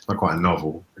not quite a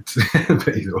novel,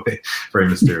 but either way, very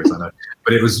mysterious, I know.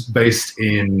 But it was based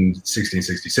in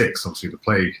 1666, obviously the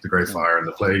plague, the Great Fire, and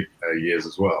the plague years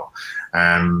as well.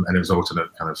 And it was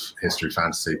alternate kind of history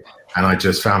fantasy. And I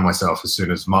just found myself, as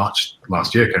soon as March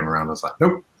last year came around, I was like,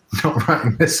 nope, not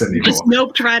writing this anymore. Just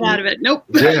noped right out of it. Nope.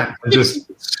 Yeah, I just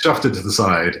shoved it to the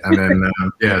side. And then,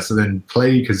 so then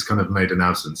plague has kind of made an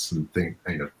absence, and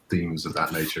themes of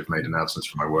that nature have made an absence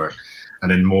from my work. And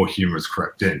then more humor has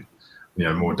crept in,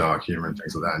 more dark humor and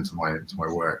things like that into my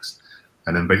works.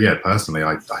 And then, but yeah, personally,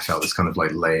 I felt this kind of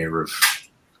like layer of,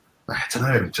 I don't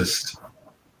know, just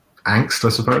angst, I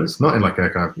suppose. Not in like a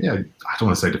kind of, I don't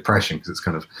want to say depression, because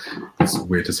it's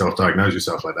weird to self-diagnose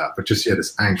yourself like that, but just,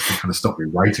 this angst that kind of stopped me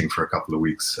writing for a couple of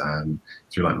weeks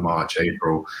through like March,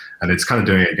 April, and it's kind of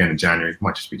doing it again in January. It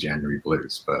might just be January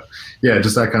blues, but yeah,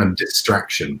 just that kind of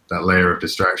distraction, that layer of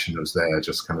distraction was there,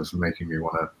 just kind of making me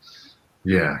want to,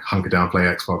 hunker down, play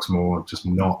Xbox more, just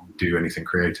not do anything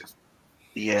creative.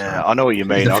 Yeah, I know what you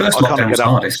mean. The first lockdown was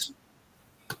hardest.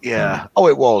 Yeah. Oh,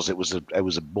 it was. It was a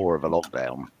more of a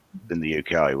lockdown in the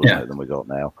UK, wasn't it, than we got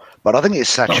now. But I think it's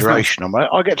saturation.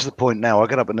 I get to the point now. I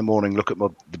get up in the morning, look at the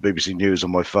BBC News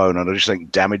on my phone, and I just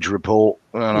think damage report.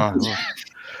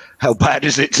 How bad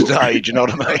is it today? Do you know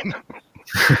what I mean?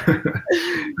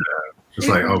 It's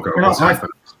like, oh god, what's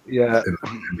happened? Yeah,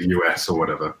 in the US or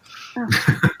whatever.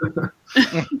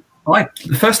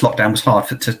 The first lockdown was hard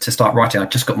to start writing. I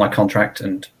just got my contract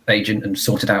and agent and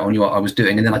sorted out. I knew what I was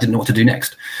doing, and then I didn't know what to do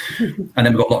next. And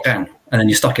then we got locked down, and then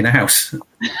you're stuck in a house,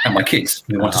 and my kids.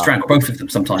 We want to strangle both of them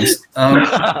sometimes.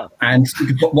 And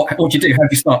what do you do? How do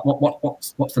you start?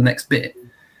 What's the next bit?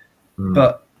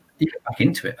 But you get back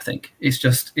into it. I think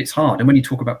it's hard. And when you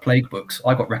talk about plague books,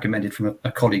 I got recommended from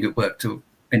a colleague at work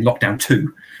in lockdown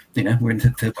 2. You know, we're in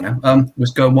the third one now.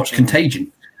 Was go and watch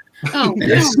Contagion. Oh,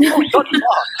 yes.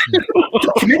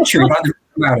 Documentary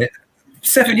about it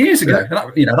 7 years ago.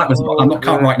 That was. I'm not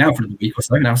can't write now for another week or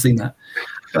so. Now I've seen that,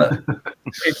 but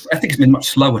I think it's been much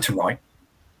slower to write.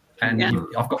 And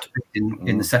I've got to put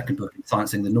in the second book,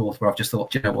 Science in the North, where I've just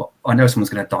thought, you know what? I know someone's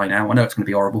going to die now. I know it's going to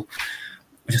be horrible.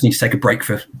 I just need to take a break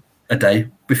for a day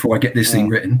before I get this scene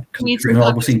written, because it's written a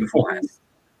horrible scene beforehand.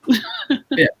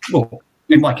 Yeah, well,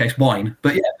 in my case, wine,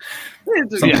 but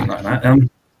something like that.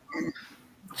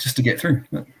 Just to get through.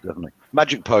 Definitely.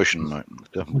 Magic potion, mate.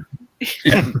 Definitely.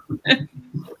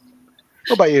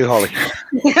 What about you, Holly?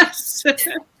 Yes.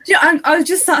 Yeah, I was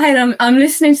just sat here. I'm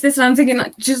listening to this, and I'm thinking,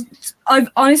 like, I've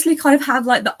honestly kind of had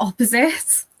like the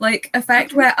opposite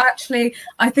effect, where actually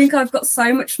I think I've got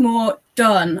so much more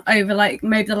done over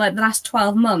maybe the last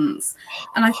 12 months,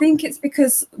 and I think it's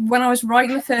because when I was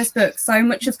writing the first book, so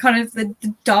much of kind of the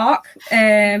dark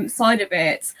side of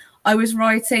it, I was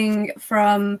writing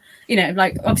from,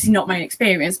 obviously not my own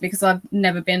experience, because I've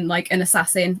never been an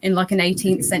assassin in an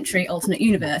 18th century alternate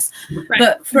universe,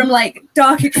 but from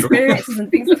dark experiences and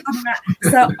things like that.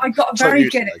 So I got very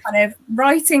good at kind of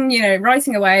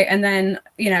writing away, and then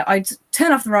I'd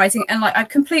turn off the writing and I'd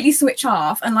completely switch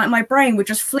off, and my brain would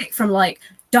just flick from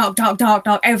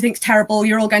dark, everything's terrible,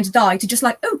 you're all going to die, to just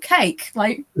oh, cake, so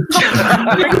I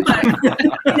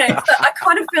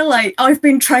kind of feel like I've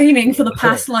been training for the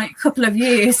past couple of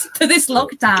years for this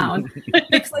lockdown,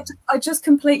 because I just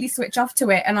completely switch off to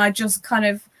it, and I just kind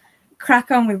of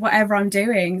crack on with whatever I'm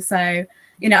doing. So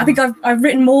I think I've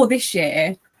written more this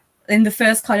year in the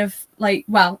first kind of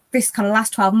this kind of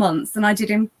last 12 months than I did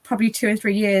in probably 2 or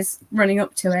 3 years running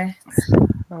up to it.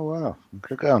 Oh wow,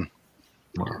 good going.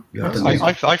 Wow.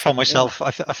 I found myself.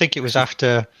 I think it was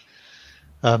after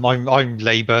I'm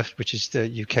Labour, which is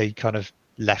the UK kind of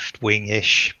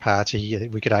left-wing-ish party.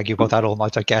 We could argue about that all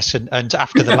night, I guess. And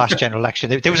after the last general election,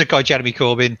 there was a guy, Jeremy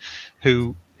Corbyn,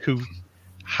 who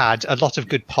had a lot of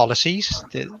good policies.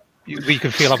 We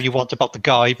can feel how you want about the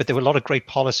guy, but there were a lot of great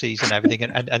policies and everything,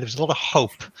 and there was a lot of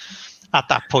hope at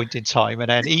that point in time. And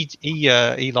then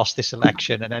he lost this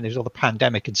election, and then there was all the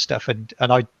pandemic and stuff, and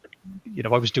I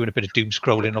was doing a bit of doom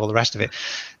scrolling and all the rest of it.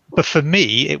 But for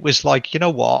me, it was like, you know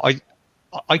what,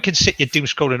 I can sit here doom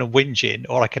scrolling and whinging,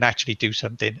 or I can actually do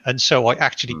something. And so I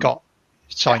actually got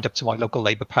signed up to my local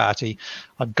Labour Party.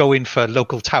 I'm going for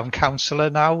local town councillor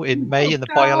now in May in the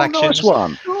by-elections. Nice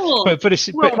one. Cool. But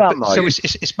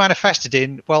it's manifested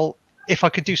in, well, if I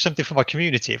could do something for my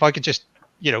community, if I could just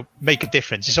make a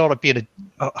difference. It's all about being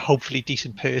a hopefully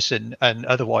decent person, and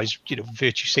otherwise,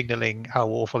 virtue signaling how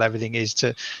awful everything is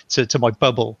to my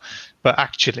bubble. But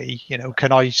actually,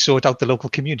 can I sort out the local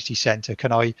community centre?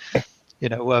 Can I,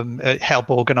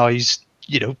 help organise,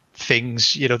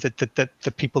 things, that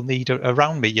the people need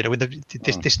around me, in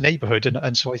this neighbourhood.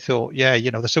 And so I thought,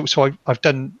 so I've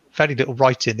done very little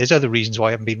writing. There's other reasons why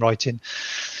I haven't been writing,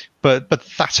 but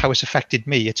that's how it's affected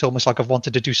me. It's almost like I've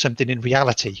wanted to do something in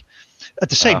reality. At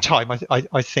the same time,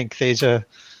 I think there's a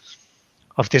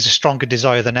stronger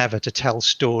desire than ever to tell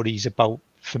stories about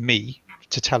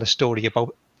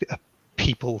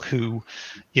people who,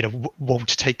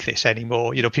 won't take this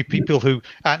anymore. People who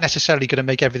aren't necessarily going to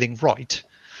make everything right,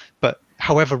 but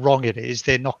however wrong it is,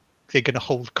 they're going to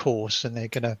hold course, and they're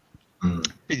going to.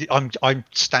 I'm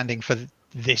standing for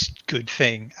this good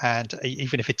thing, and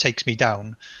even if it takes me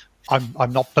down,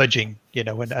 I'm not budging,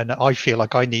 and I feel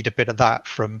like I need a bit of that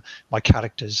from my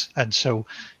characters. And so,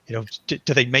 do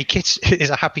they make it?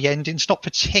 Is a happy ending? It's not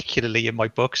particularly in my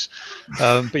books,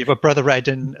 but you've got Brother Red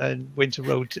and Winter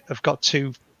Road have got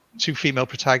two female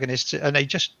protagonists, and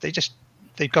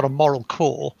they've got a moral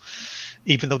core,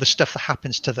 even though the stuff that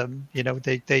happens to them, they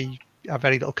have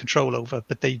very little control over,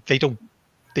 but they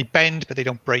bend, but they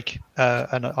don't break.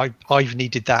 And I've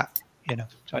needed that,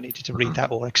 so I needed to read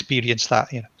that or experience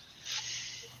that,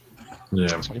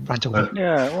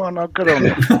 Yeah. Well, no, good on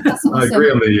you. Awesome. I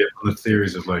agree on the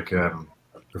theories of like of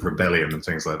rebellion and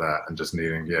things like that, and just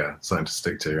needing something to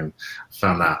stick to, and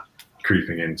found that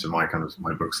creeping into my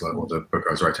books, like the book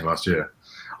I was writing last year.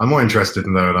 I'm more interested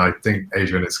in though, and I think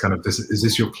Adrian, it's kind of this: is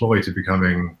this your ploy to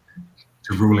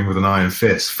ruling with an iron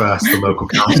fist? First, the local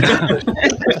council.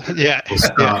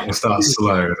 We'll start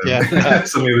slow. And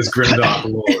suddenly, this grimdark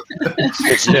lord.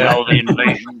 It's now the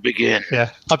invasion begin. Yeah,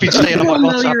 I've been saying on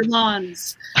my your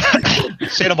lawns.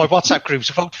 saying on my WhatsApp groups,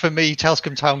 vote for me,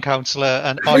 Telscombe Town Councillor,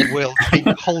 and I will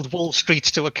hold Wall Street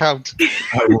to account.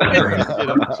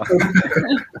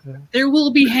 There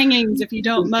will be hangings if you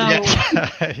don't mow.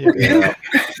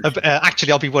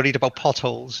 Actually, I'll be worried about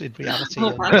potholes in reality.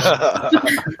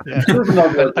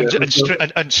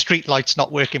 And street lights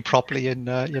not working properly, and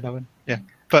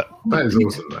But that is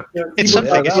awesome. Though. It's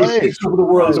something. It's over the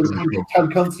world.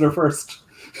 Town councillor first.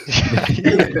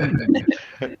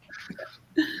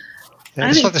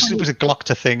 It's like this was a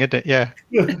Glockter thing, isn't it? Yeah.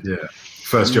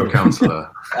 First, your councillor.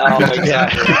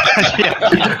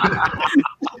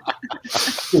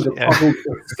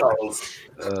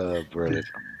 Brilliant.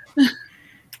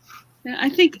 Yeah, I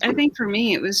think for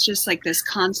me it was just like this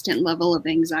constant level of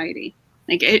anxiety.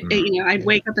 Like I'd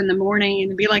wake up in the morning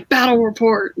and be like battle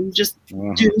report and just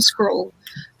doom scroll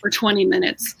for 20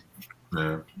 minutes.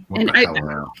 Yeah. And I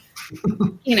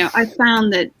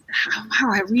found that how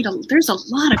I read there's a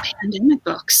lot of pandemic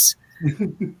books.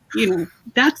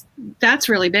 That's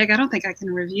really big. I don't think I can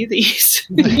review these.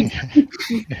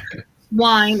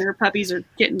 Wine or puppies or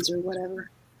kittens or whatever.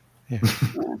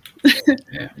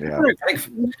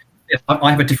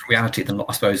 I have a different reality than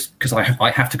I suppose, because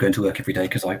I have to go into work every day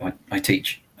because I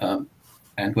teach and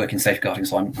work in safeguarding,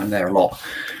 so I'm there a lot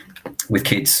with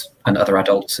kids and other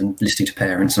adults and listening to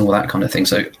parents and all that kind of thing.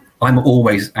 So I'm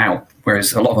always out,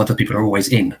 whereas a lot of other people are always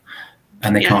in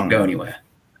and they can't go anywhere.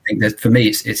 I think that for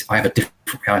me, I have a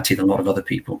different reality than a lot of other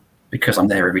people because I'm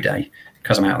there every day,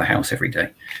 because I'm out of the house every day.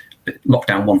 But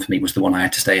lockdown 1 for me was the one I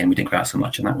had to stay in. We didn't go out so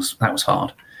much, and that was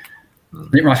hard. I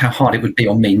didn't realize how hard it would be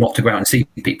on me not to go out and see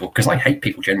people, because I hate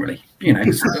people generally. I'm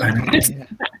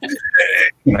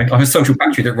a social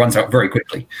battery that runs out very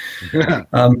quickly.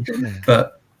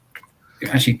 But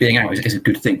actually being out is a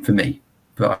good thing for me.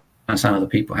 But I understand other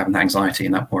people having that anxiety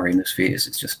and that worry and those fears.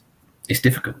 It's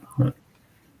difficult. But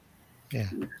there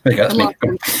you go. That's me.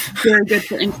 Very good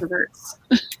for introverts.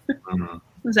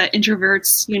 Was that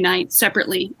introverts unite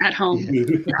separately at home? That's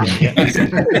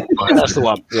the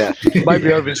one. Yeah,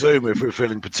 maybe over Zoom if we're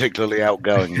feeling particularly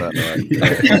outgoing that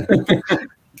night.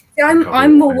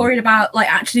 I'm more worried about like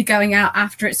actually going out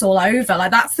after it's all over.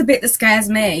 Like that's the bit that scares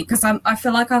me, because I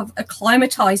feel like I've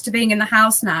acclimatized to being in the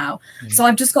house now. So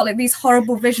I've just got like these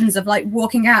horrible visions of like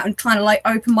walking out and trying to like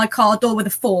open my car door with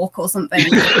a fork or something.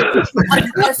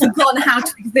 I've forgotten how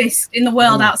to exist in the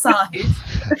world outside.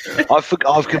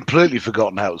 I've completely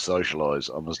forgotten how to socialise,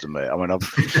 I must admit. I mean, I'm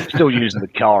still using the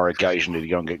car occasionally to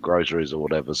go and get groceries or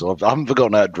whatever, so I haven't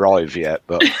forgotten how to drive yet.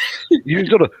 But you've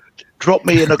got to drop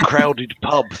me in a crowded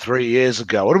pub 3 years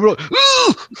ago, and I'm like,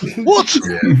 what?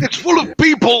 It's full of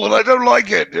people and I don't like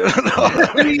it.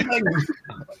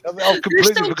 I've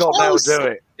completely forgotten how to do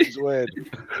it. It's weird.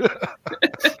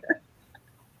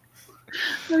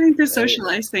 I think the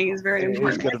socialized thing is very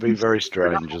important. It's going to be very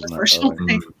strange, isn't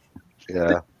it?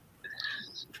 Yeah.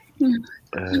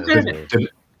 Did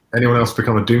anyone else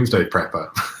become a doomsday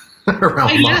prepper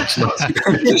around March last year?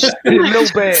 A little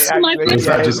bit, actually. Is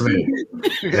that just me?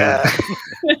 Yeah.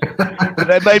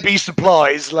 There may be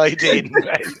supplies laid in.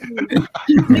 The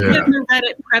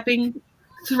Reddit prepping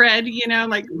thread,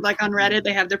 like on Reddit,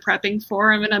 they have the prepping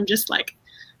forum, and I'm just like,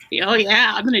 oh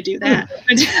yeah, I'm gonna do that.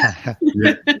 There's a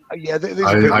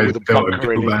people with a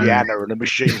bunker in Indiana and a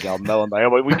machine gun, though, and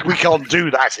we can't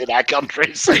do that in our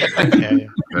countries.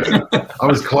 I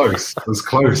was close.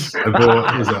 I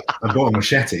bought a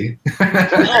machete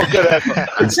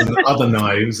and some other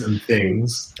knives and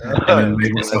things, and then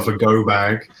made myself a go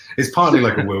bag. It's partly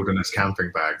like a wilderness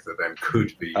camping bag that then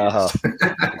could be used.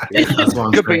 That's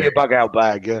what could be a bug out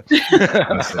bag. Yeah.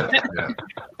 That's it. Yeah.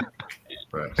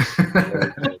 Right.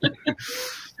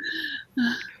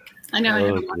 I know I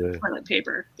have a lot of toilet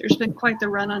paper. There's been quite the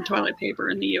run on toilet paper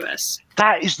in the U.S.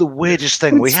 That is the weirdest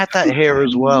thing. We had that here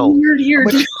as well.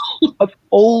 Of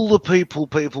all the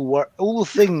all the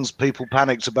things people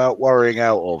panicked about worrying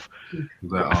out of,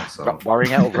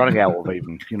 running out of,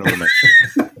 even, you know what I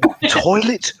mean?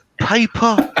 Toilet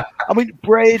paper. I mean,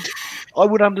 bread, I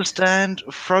would understand.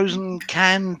 Frozen,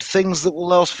 canned things that will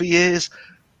last for years.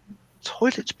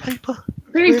 Toilet paper.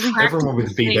 Everyone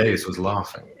with bidets was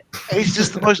laughing. It's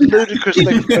just the most ludicrous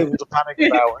thing for people to panic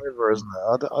about ever, isn't it?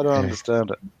 I don't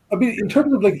understand it. I mean, in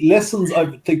terms of like lessons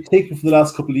I've taken from the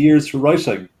last couple of years for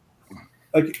writing,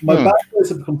 like my bad guys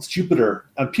have become stupider,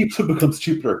 and people have become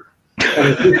stupider.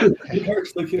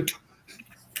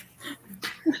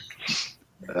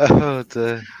 Oh,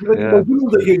 dear.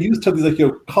 That you're used to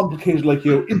these complicated,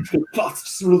 intricate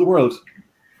plots to rule the world.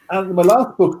 And in my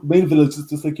last book, Main Village, is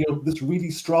just this really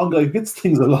strong guy hits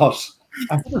things a lot.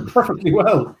 I did it perfectly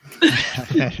well.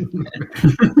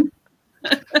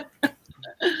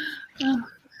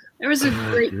 There was a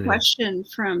great question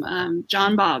from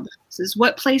John Bob. It says,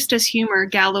 what place does humor,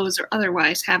 gallows or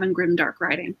otherwise, have in grimdark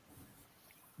writing?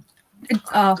 It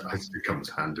comes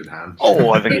hand in hand.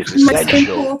 Oh, I think it's the most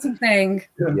essential. important thing.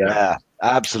 Yeah,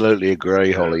 absolutely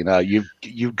agree, Holly. No,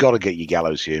 you've got to get your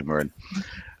gallows humour in.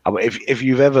 I mean, if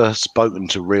you've ever spoken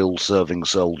to real serving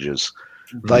soldiers,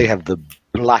 they have the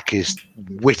blackest,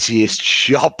 wittiest,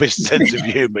 sharpest sense of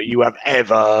humour you have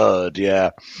ever heard. Yeah.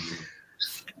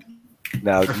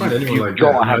 No, you've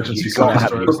got to have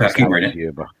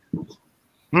humour.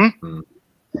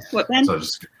 What, Ben? So I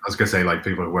was going to say, like,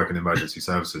 people who work in emergency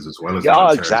services as well as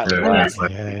exactly. It's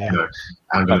like,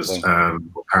 ambulance,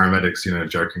 paramedics,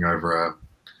 joking over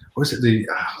what is it?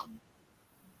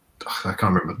 I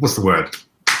can't remember. What's the word?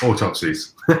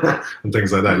 Autopsies and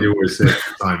things like that. You always see it at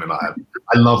the time, and I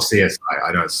love CSI.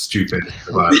 I know it's stupid,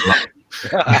 but I love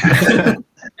it.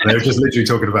 They were just literally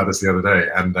talking about this the other day,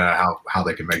 and how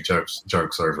they can make jokes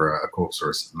over a corpse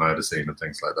or a murder scene and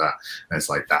things like that. And it's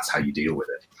like, that's how you deal with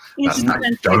it. That's how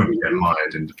you don't get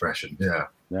mired in depression. Yeah.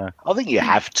 I think you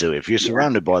have to. If you're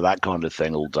surrounded by that kind of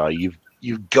thing all day,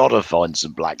 you've got to find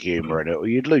some black humour in it, or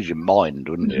you'd lose your mind,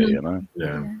 wouldn't you?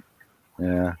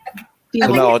 Yeah. I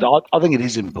think it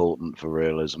is important for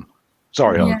realism.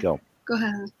 Sorry, Holly, go on. Go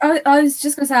ahead. I was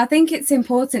just going to say, I think it's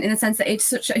important in the sense that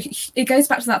it goes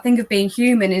back to that thing of being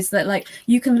human, is that like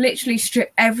you can literally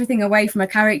strip everything away from a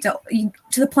character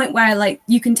to the point where like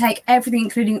you can take everything,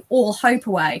 including all hope,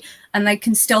 away, and they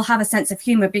can still have a sense of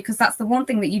humor, because that's the one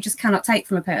thing that you just cannot take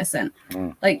from a person.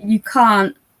 Like you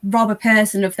can't rob a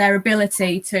person of their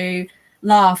ability to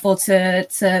laugh or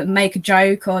to make a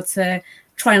joke or to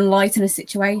try and lighten a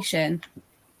situation.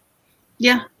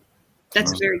 Yeah,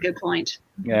 that's a very good point.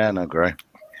 Yeah, no, agree.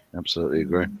 Absolutely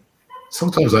agree.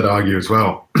 Sometimes I'd argue as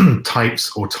well,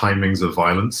 types or timings of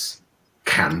violence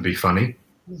can be funny.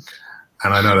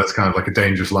 And I know that's kind of like a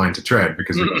dangerous line to tread,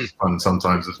 because we've got fun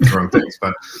sometimes of the wrong things.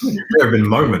 But there have been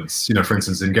moments, for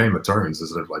instance, in Game of Thrones,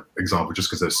 as an example, just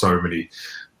because there's so many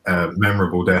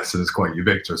memorable deaths and it's quite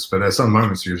ubiquitous. But there's some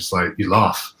moments you're just like, you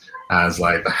laugh as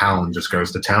like the Hound just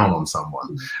goes to town on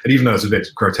someone. And even though it's a bit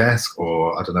grotesque,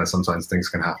 or I don't know, sometimes things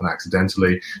can happen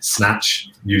accidentally. Snatch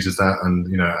uses that, and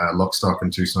Lock, Stock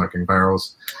and Two Smoking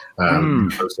Barrels.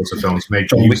 Those sorts of films make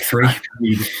John Wick 3.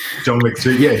 John Wick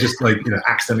 3, yeah, just like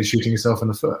accidentally shooting yourself in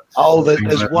the foot. Oh,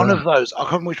 there's one of those. I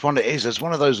can't remember which one it is. There's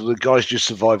one of those where the guy's just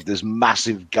survived this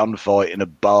massive gunfight in a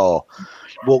bar,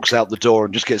 walks out the door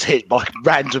and just gets hit by a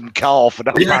random car for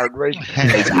no apparent reason.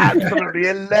 It's absolutely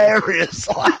hilarious.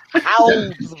 I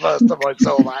howled the first time I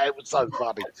saw that. It was so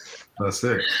funny. That's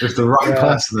it. It's the right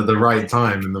person at the right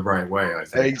time in the right way, I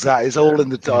think. Exactly. It's all in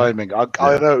the timing. I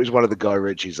know it was one of the Guy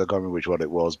Ritchies. I can't remember which one it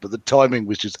was, but the timing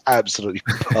was just absolutely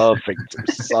perfect. It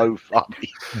was so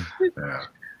funny. Yeah.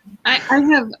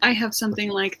 I have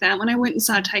something like that. When I went and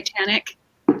saw Titanic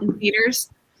in theaters,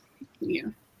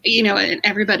 and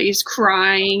everybody's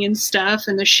crying and stuff,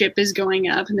 and the ship is going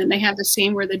up, and then they have the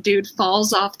scene where the dude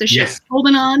falls off the ship,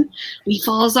 holding on, and he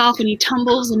falls off and he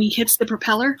tumbles and he hits the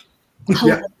propeller.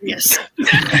 Hilarious.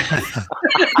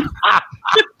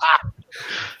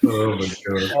 Oh my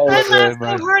god! I laughed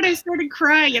so hard I started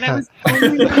crying, and I was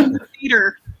only in the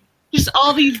theater. Just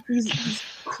all these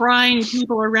crying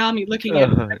people around me looking at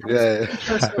me.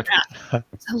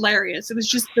 It's hilarious. It was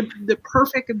just the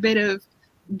perfect bit of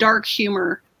dark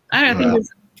humor. I don't think it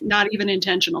was not even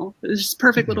intentional. It was just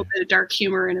perfect little bit of dark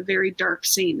humor in a very dark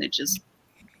scene that just...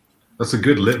 That's a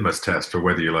good litmus test for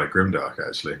whether you like grimdark,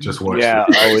 actually. Just watch isn't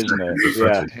it?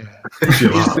 Yeah.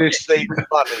 Is this thing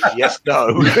funny? Yes,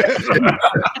 no.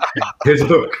 Here's a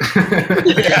book.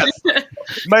 Yes.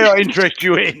 May I interest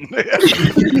you in?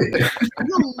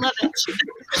 You'll love it.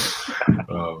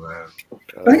 Oh, man.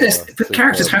 I think the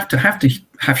characters have to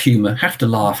have humour, have to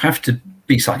laugh, have to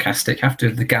be sarcastic, have to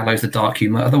have the gallows, the dark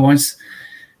humour. Otherwise,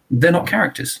 they're not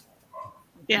characters.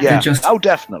 Yeah.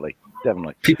 Definitely.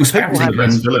 People's villains have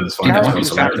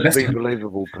to be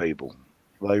believable people.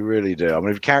 They really do. I mean,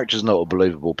 if a character's not a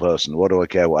believable person, what do I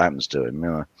care what happens to him?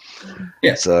 You know.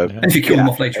 Yeah. So, and if you kill them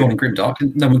off later on in Grimdark,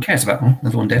 no one cares about them.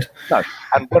 There's one dead. No.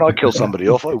 And when I kill somebody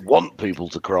off, I want people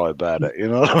to cry about it. You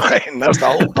know what I mean? That's the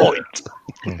whole point.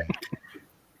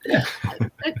 Yeah.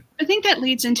 I think that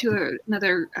leads into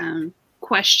another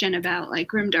question about like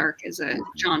grimdark as a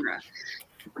genre.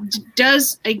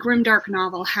 Does a grimdark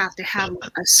novel have to have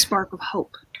a spark of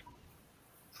hope?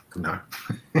 No.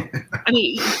 I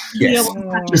mean, yes. No,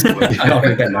 I'm just thinking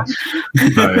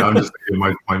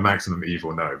my maximum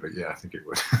evil no, but yeah, I think it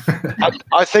would.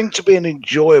 I think to be an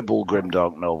enjoyable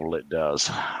grimdark novel, it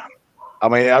does. I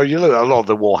mean, you look at a lot of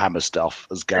the Warhammer stuff,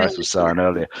 as Gareth was saying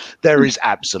earlier. There is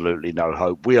absolutely no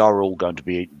hope. We are all going to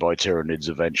be eaten by Tyranids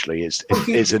eventually. It's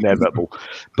inevitable.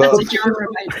 But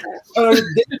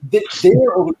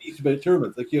they're all eaten by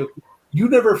Tyranids. Like you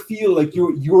never feel like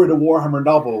you're in a Warhammer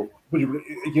novel.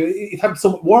 It happens.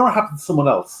 Warhammer happens to someone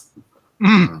else,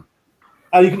 and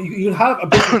you can have a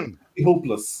bit be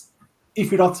hopeless if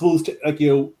you're not supposed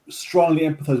to strongly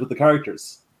empathize with the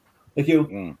characters.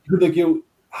 You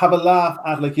have a laugh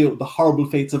at the horrible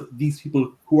fates of these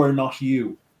people who are not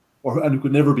you, and who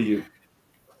could never be you.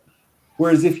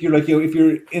 Whereas if you're if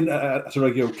you're in a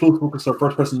sort of close focus or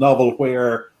first person novel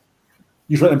where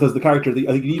you try to empathize the character, I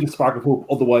think you need a spark of hope.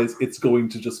 Otherwise, it's going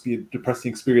to just be a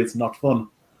depressing experience, and not fun.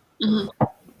 Mm-hmm.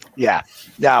 Yeah,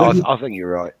 I think you're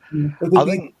right. I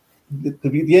think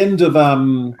the end of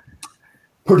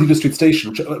Purdy Street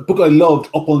Station, which a book I loved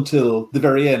up until the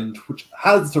very end, which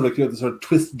has sort of the sort of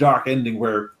twist, dark ending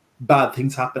where bad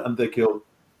things happen and the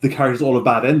characters all have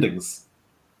bad endings.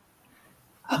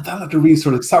 And that left a really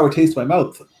sort of sour taste in my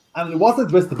mouth. And it wasn't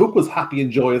the best. The book was happy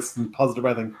and joyous and positive,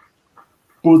 I think.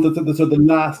 But the sort of the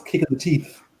last kick in the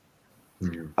teeth.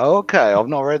 Okay, I've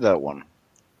not read that one.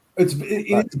 It's very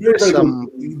good.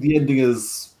 The ending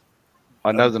is.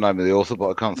 I know the name of the author, but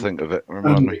I can't think of it.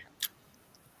 Remind me.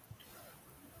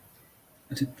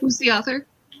 Who's the author?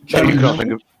 You can't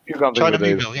think of China it.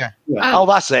 Miéville, yeah. Oh,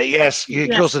 that's it. Yes, of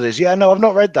course it is. Yeah, no, I've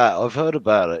not read that. I've heard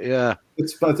about it. Yeah,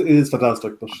 it is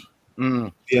fantastic, but the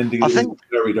ending is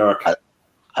very dark.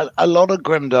 A lot of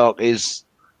grimdark is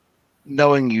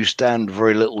knowing you stand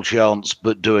very little chance,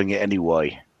 but doing it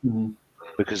anyway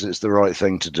because it's the right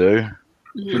thing to do.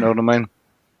 You know what I mean?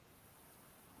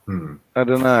 I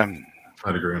don't know.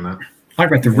 I'd agree on that. I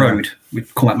read The Road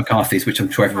with Cormac McCarthy's, which I'm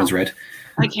sure everyone's read.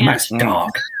 I can't. That's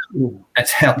dark.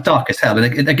 It's dark as hell.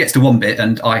 And it gets to one bit,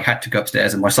 and I had to go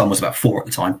upstairs, and my son was about 4 at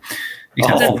the time. He's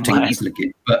now 14, he's a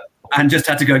kid. And just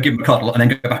had to go give him a cuddle and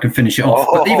then go back and finish it off.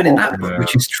 But even in that book,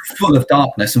 which is full of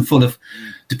darkness and full of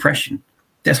depression,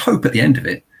 there's hope at the end of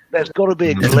it. There's got to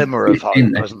be a glimmer of hope,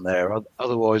 isn't there?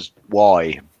 Otherwise,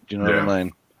 why? Do you know what I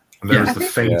mean? And there is the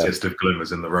faintest of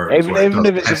glimmers in the road. Even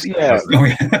if it's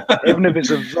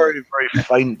a very, very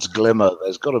faint glimmer,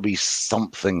 there's got to be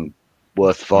something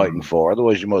worth fighting for.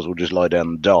 Otherwise, you might as well just lie down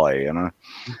and die. You know?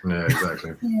 Yeah,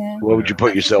 exactly. Why would you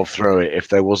put yourself through it if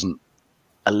there wasn't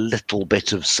a little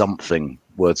bit of something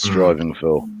worth striving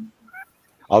for?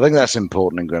 I think that's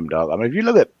important in grimdark. I mean, if you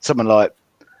look at someone like,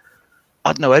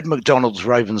 I don't know, Ed McDonald's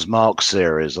Raven's Mark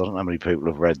series. I don't know how many people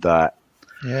have read that.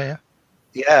 Yeah.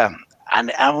 And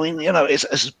I mean,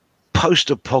 it's a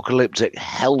post-apocalyptic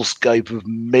hellscape of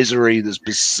misery that's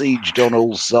besieged on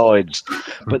all sides.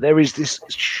 But there is this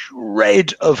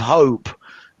shred of hope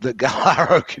that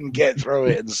Galaro can get through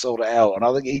it and sort it out. And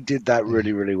I think he did that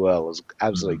really, really well. It was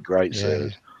absolutely great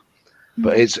series.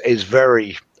 But it's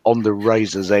very on the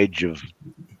razor's edge of,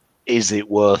 is it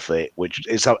worth it? Which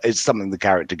is something the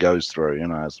character goes through.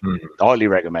 I highly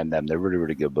recommend them. They're really,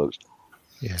 really good books.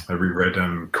 Yeah, I reread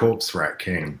Corpse Rat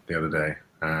King the other day.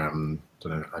 Don't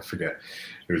know, I forget.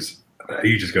 It was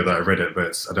ages ago that I read it,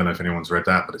 but I don't know if anyone's read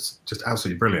that. But it's just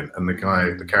absolutely brilliant. And the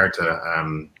character, I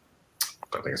don't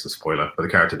think it's a spoiler, but the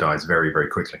character dies very, very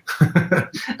quickly,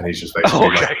 and he's just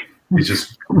basically he's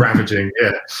just ravaging.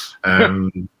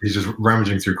 He's just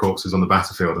ravaging through corpses on the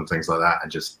battlefield and things like that,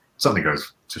 and just something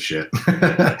goes to shit.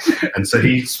 And so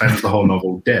he spends the whole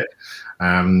novel dead.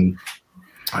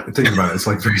 Thinking about it, it's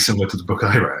like very similar to the book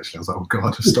I read. Actually, I was like, "Oh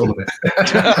God, I've stolen it."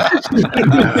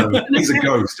 He's a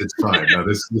ghost. It's fine. No,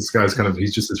 this guy's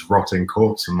he's just this rotting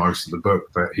corpse for most of the book.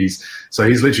 But he's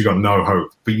literally got no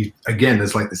hope. But again,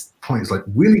 there's like this point. It's like,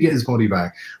 will he get his body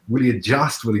back? Will he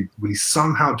adjust? Will he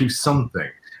somehow do something?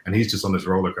 And he's just on this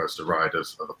roller coaster ride of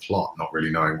a plot, not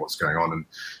really knowing what's going on and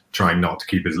trying not to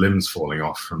keep his limbs falling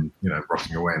off from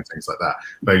rotting away and things like that.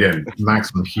 But again,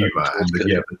 maximum humor and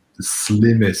the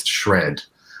slimmest shred.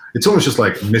 It's almost just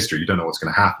like a mystery. You don't know what's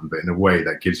going to happen, but in a way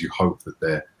that gives you hope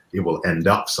that it will end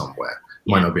up somewhere.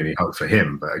 Might not be any hope for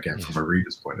him, but again, from a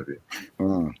reader's point of view.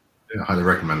 I highly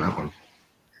recommend that one.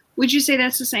 Would you say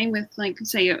that's the same with, like,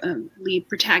 say, a lead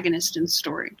protagonist in the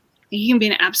story? He can be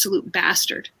an absolute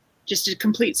bastard, just a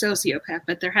complete sociopath,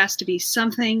 but there has to be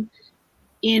something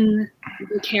in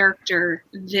the character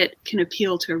that can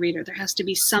appeal to a reader. There has to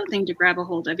be something to grab a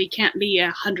hold of. He can't be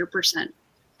 100%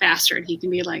 bastard. He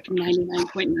can be like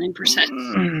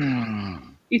 99.9%.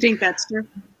 You think that's true?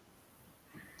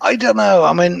 I don't know.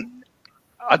 I mean,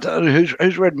 I don't know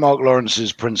who's read Mark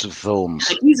Lawrence's Prince of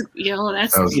Thorns.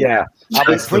 Yeah. I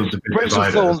mean, Prince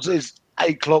of Thorns is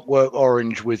A Clockwork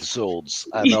Orange with swords,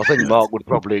 and I think Mark would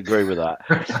probably agree with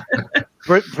that.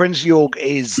 Prince York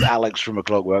is Alex from A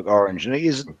Clockwork Orange, and he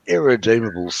is an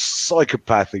irredeemable,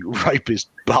 psychopathic, rapist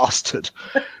bastard.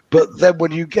 But then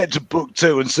when you get to book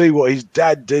 2 and see what his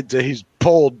dad did to his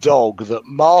poor dog, that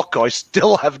Mark, I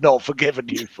still have not forgiven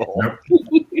you for.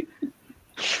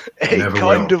 It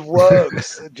kind of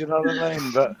works. Do you know what I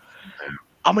mean? But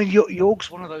I mean, York's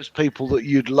one of those people that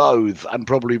you'd loathe and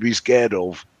probably be scared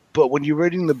of. But when you're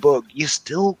reading the book, you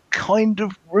still kind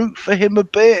of root for him a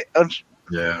bit. And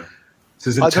yeah.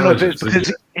 I don't know if it's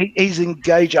because he's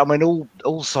engaged. I mean, all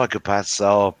psychopaths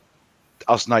are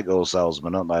snake oil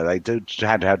salesmen, aren't they? They do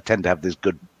tend to have this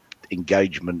good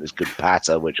engagement, this good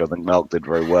patter, which I think Mark did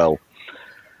very well.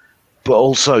 But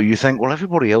also, you think, well,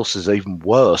 everybody else is even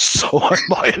worse, so I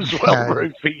might as well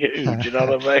root for you. Do you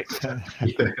know what I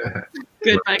mean?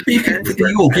 Good. You can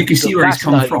see where he's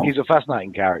come from. He's a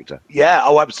fascinating character. Yeah.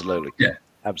 Oh, absolutely. Yeah.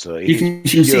 Absolutely. You can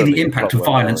see the impact of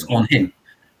violence on him.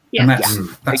 Yeah. And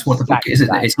that's what the book is,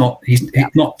 isn't it? It's not he's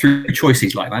not through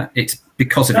choices like that. It's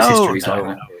because of his history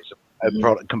like that.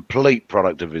 It's a complete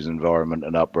product of his environment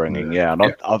and upbringing. Yeah,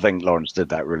 and I think Lawrence did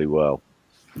that really well.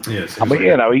 Yes, I mean,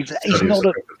 he's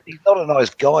not a nice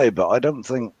guy, but I don't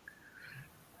think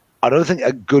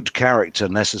a good character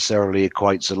necessarily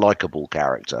equates a likable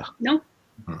character. No.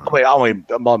 I mean,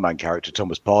 my main character,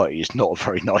 Thomas Party, is not a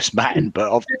very nice man,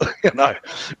 but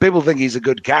people think he's a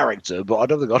good character, but I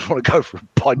don't think I'd want to go for a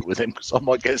pint with him because I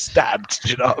might get stabbed.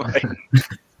 Do you know what I mean?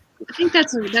 I think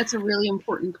that's a really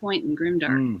important point in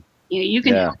Grimdark. You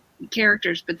can have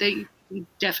characters, but you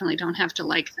definitely don't have to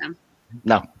like them.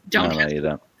 No, you don't. You've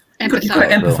got to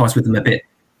empathise with them a bit.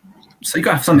 So you've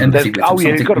got to have some empathy with them.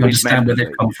 You've got to understand where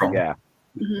they've come from. Yeah.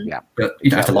 Yeah. But you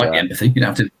don't have to like the empathy. You don't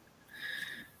have to.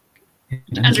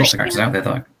 There's lots of characters out there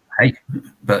that I hate,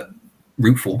 but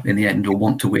root for in the end or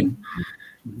want to win,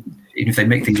 even if they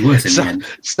make things worse in the end.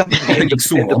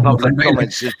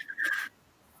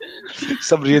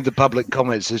 Somebody in the public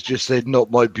comments has just said,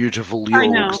 "Not my beautiful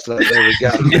York." So there we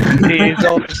go. He is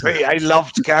obviously a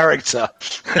loved character,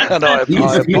 and I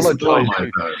apologise.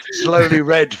 Slowly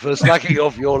read for slacking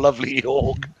off your lovely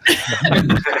York.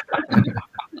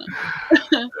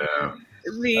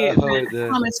 The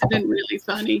comments have been really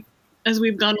funny as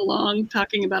we've gone along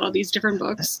talking about all these different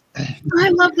books. I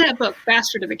love that book,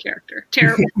 Bastard of a Character.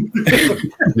 Terrible.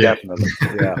 Definitely,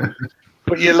 yeah.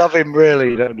 But you love him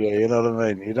really, don't you? You know what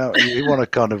I mean? You want to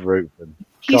kind of root for him.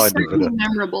 He's certainly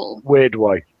memorable. Weird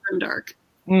way. Grimdark.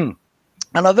 And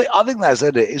I think that's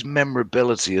it. It is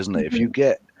memorability, isn't it? If you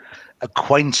get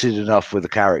acquainted enough with the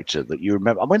character that you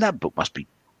remember. I mean, that book must be,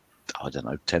 I don't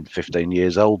know, 10, 15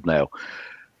 years old now.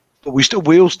 But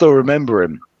we all still remember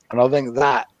him. And I think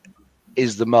that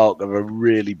is the mark of a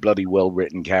really bloody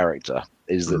well-written character,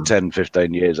 is that 10,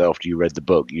 15 years after you read the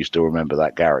book, you still remember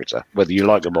that character, whether you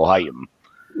like him or hate him.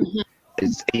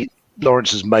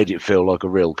 Lawrence has made it feel like a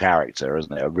real character,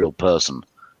 isn't it? A real person.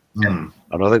 And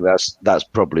I think that's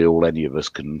probably all any of us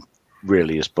can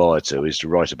really aspire to, is to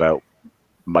write about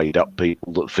made-up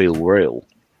people that feel real,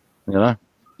 you know?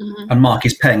 And Mark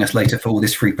is paying us later for all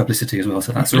this free publicity as well,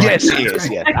 so that's right. Yes, he is.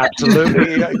 Yeah,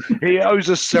 absolutely. He owes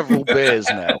us several beers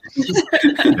now,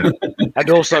 and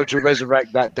also to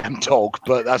resurrect that damn dog.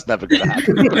 But that's never going to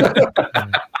happen.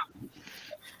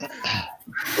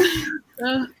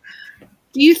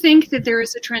 Do you think that there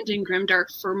is a trend in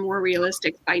Grimdark for more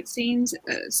realistic fight scenes,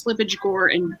 slippage, gore,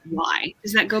 and why?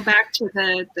 Does that go back to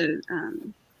the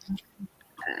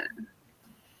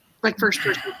like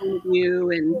first-person point of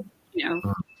view and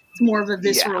it's more of a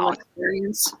visceral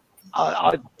experience?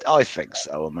 I think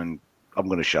so. I mean, I'm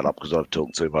going to shut up because I've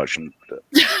talked too much, and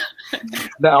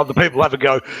now the people have a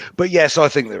go. But yes, I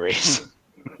think there is.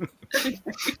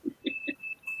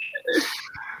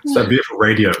 It's that beautiful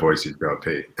radio voice you've got,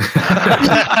 Pete.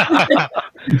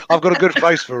 I've got a good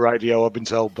face for radio, I've been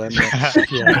told, Ben. Yeah.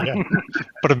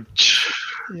 But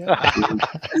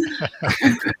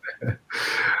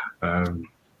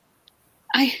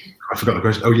I forgot the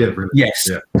question. Oh, yeah, really. Yes.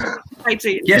 Yeah. I'd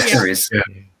say yes, there is. Yeah.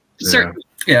 Certainly.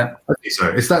 Yeah. So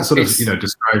it's that sort of,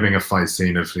 describing a fight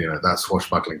scene of, that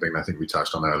swashbuckling thing I think we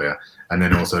touched on earlier. And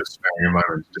then also sparing a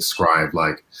moment to describe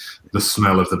like the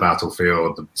smell of the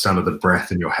battlefield, the sound of the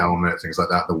breath in your helmet, things like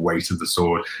that, the weight of the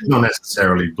sword, not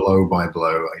necessarily blow by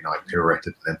blow, I pirouetted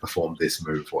and then performed this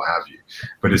move, what have you.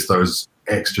 But it's those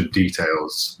extra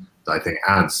details that I think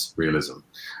adds realism.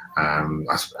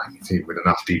 I think with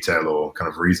enough detail or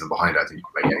kind of reason behind it, I think you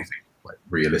can make anything like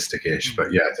realistic-ish.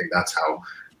 But yeah, I think that's how,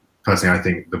 personally, I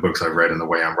think the books I've read and the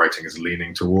way I'm writing is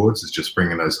leaning towards, is just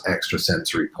bringing those extra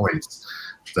sensory points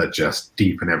that just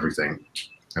deepen everything.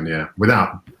 And yeah,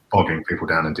 without bogging people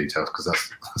down in details, because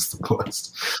that's the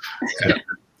worst. Yeah.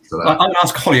 So I'm going to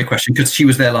ask Holly a question because she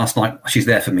was there last night. She's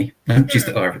there for me. She's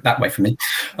that way for me.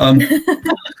 I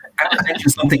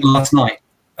mentioned something last night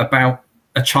about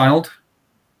a child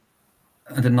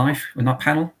and a knife in that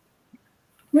panel.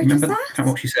 Remember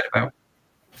what she said about?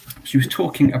 She was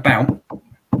talking about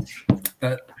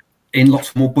that in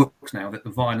lots more books now that the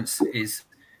violence is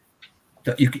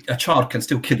that a child can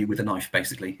still kill you with a knife.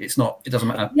 Basically, it doesn't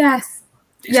matter.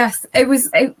 Yes, it was.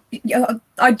 I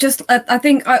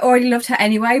think I already loved her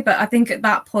anyway, but I think at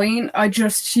that point,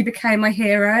 she became my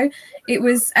hero. It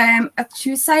was, she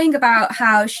was saying about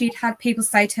how she'd had people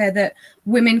say to her that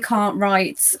women can't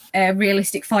write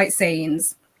realistic fight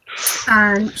scenes.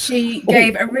 And she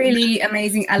gave a really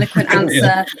amazing, eloquent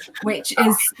answer, which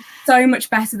is so much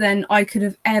better than I could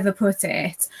have ever put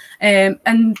it.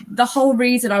 And the whole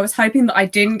reason I was hoping that I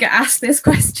didn't get asked this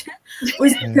question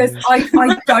was because I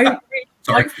don't really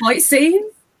like fight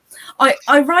scenes.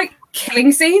 I write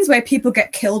killing scenes where people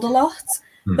get killed a lot,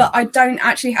 but I don't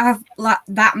actually have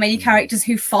that many characters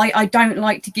who fight. I don't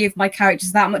like to give my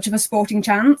characters that much of a sporting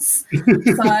chance.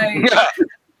 So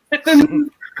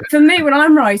for me, when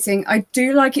I'm writing, I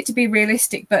do like it to be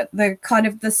realistic, but the kind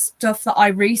of the stuff that I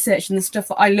research and the stuff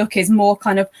that I look is more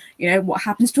kind of, what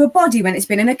happens to a body when it's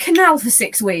been in a canal for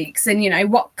 6 weeks,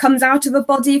 and, what comes out of a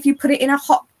body if you put it in a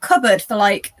hot cupboard for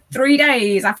like 3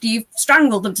 days after you've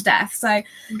strangled them to death. So,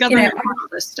 all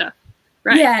this stuff.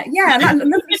 Right. Yeah,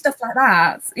 lovely stuff like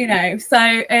that, So,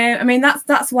 I mean,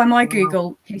 that's why my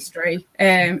Google history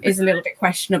is a little bit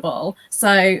questionable.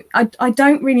 So, I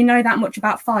don't really know that much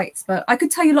about fights, but I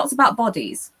could tell you lots about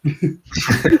bodies.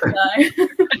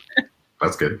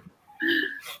 That's good.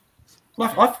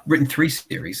 Well, I've written 3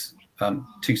 series,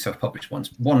 2 self-published ones.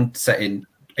 One set in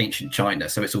ancient China,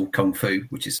 so it's all kung fu,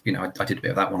 which is, I did a bit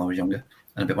of that when I was younger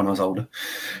and a bit when I was older.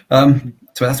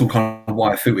 So that's all kind of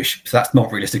wire fu-ish. So that's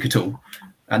not realistic at all.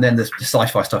 And then there's the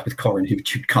sci-fi stuff with Corrin, who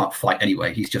can't fight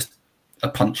anyway. He's just a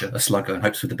puncher, a slugger, and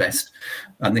hopes for the best,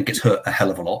 and then gets hurt a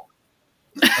hell of a lot.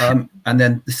 And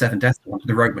then the Seven Deaths one,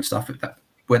 the Roman stuff,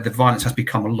 where the violence has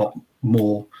become a lot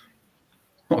more,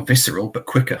 not visceral, but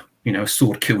quicker. A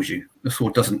sword kills you. The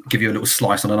sword doesn't give you a little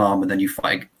slice on an arm and then you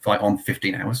fight on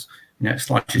 15 hours. It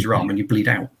slices your arm and you bleed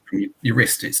out from your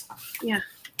wrist.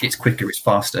 It's quicker, it's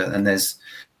faster, and there's,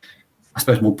 I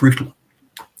suppose, more brutal.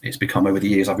 It's become over the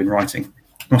years I've been writing.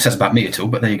 Not says about me at all,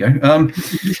 but there you go.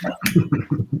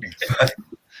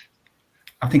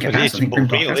 I think it has. It's more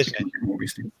real, isn't it?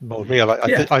 More real.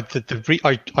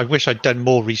 I wish I'd done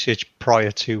more research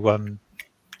prior to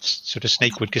sort of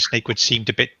Snakewood, because Snakewood seemed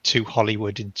a bit too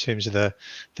Hollywood in terms of the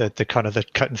kind of the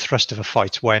cut and thrust of a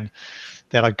fight. When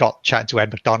then I got chatting to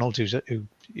Ed McDonald, who is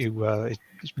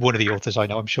one of the authors I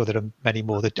know. I'm sure there are many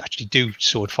more that actually do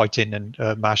sword fighting and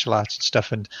martial arts and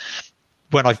stuff. And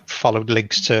when I followed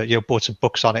links to, bought some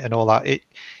books on it and all that,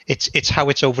 it's how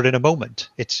it's over in a moment.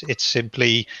 It's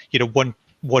simply,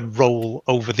 one roll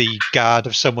over the guard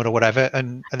of someone or whatever,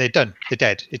 and they're done. They're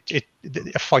dead.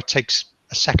 A fight takes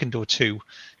a second or two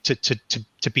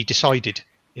to be decided,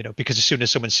 because as soon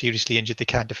as someone's seriously injured, they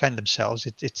can't defend themselves.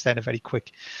 It's then a very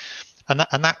quick, and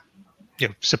that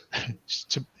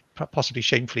possibly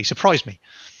shamefully surprised me.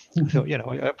 I thought,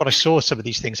 but I saw some of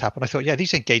these things happen. I thought,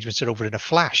 these engagements are over in a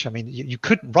flash. I mean, you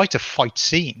couldn't write a fight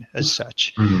scene as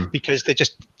such, because they're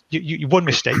just you one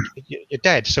mistake, you're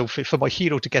dead. So for my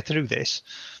hero to get through this,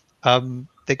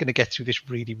 they're going to get through this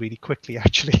really, really quickly,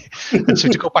 actually. And so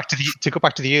to go back to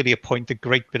the earlier point, the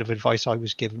great bit of advice I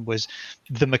was given was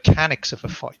the mechanics of a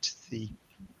fight. The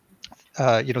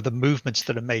movements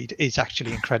that are made is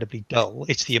actually incredibly dull.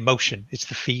 It's the emotion, it's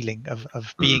the feeling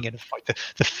of being in a fight,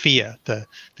 the fear, the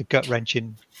gut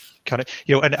wrenching kind of,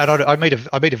 and I made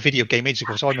a video game ages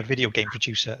ago. So I'm a video game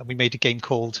producer, and we made a game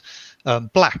called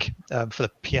Black for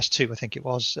the PS2, I think it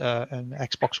was, and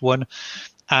Xbox One.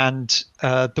 And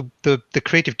the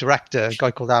creative director, a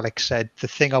guy called Alex, said the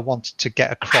thing I wanted to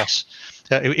get across.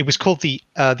 It was called the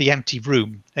Empty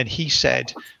Room, and he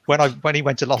said when he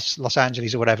went to Los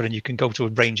Angeles or whatever, and you can go to a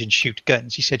range and shoot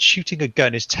guns. He said shooting a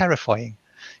gun is terrifying,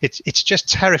 it's just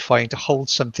terrifying to hold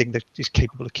something that is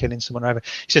capable of killing someone or whatever.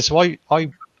 He said, so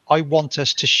I want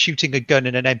us to shooting a gun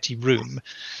in an empty room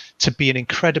to be an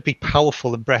incredibly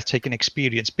powerful and breathtaking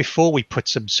experience before we put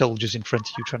some soldiers in front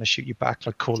of you trying to shoot you back,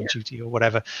 like Call of Duty or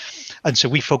whatever. And so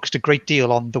we focused a great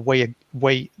deal on the way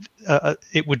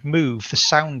it would move, the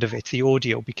sound of it, the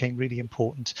audio became really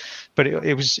important. But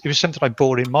it was something I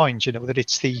bore in mind, you know, that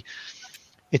it's the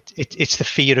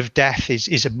fear of death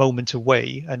is a moment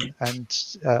away, and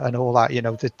all that, you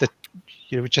know,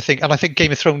 you know, which I think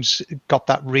Game of Thrones got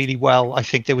that really well. I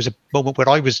think there was a moment where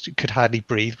I could hardly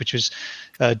breathe, which was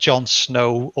Jon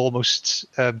Snow almost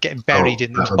getting buried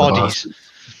in these bodies.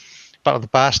 Battle of the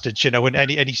Bastards, you know, and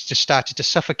he just started to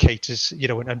suffocate, as you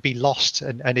know, and be lost,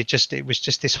 and it was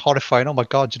just this horrifying. Oh my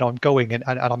God, you know, I'm going and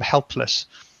I'm helpless,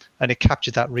 and it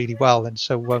captured that really well. And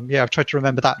so I've tried to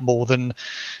remember that more than,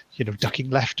 you know, ducking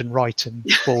left and right and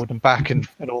forward and back and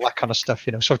all that kind of stuff,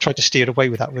 you know. So I've tried to steer away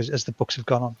with that as the books have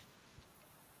gone on.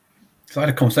 So I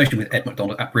had a conversation with Ed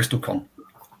McDonald at BristolCon,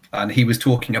 and he was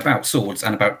talking about swords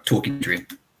and about talking to him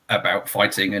about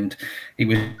fighting, and he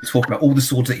was talking about all the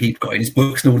swords that he'd got in his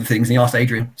books and all the things, and he asked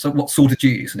Adrian, so what sword did you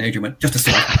use? And Adrian went, just a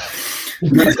sword.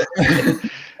 Yeah.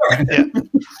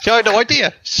 So I had no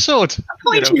idea. Sword.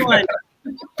 Pointy one.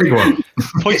 Big one.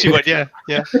 Pointy one, yeah.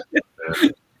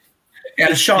 It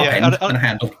had a sharp end and a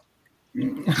handle.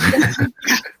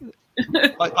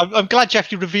 I'm glad,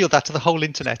 Jeff, you revealed that to the whole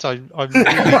internet. I'm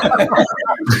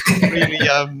really,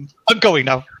 I'm going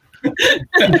now.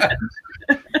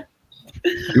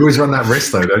 You always run that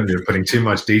risk, though, don't you? Putting too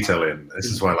much detail in. This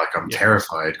is why, like, I'm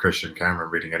terrified Christian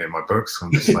Cameron reading any of my books.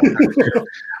 I'm just like, and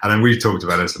then we've talked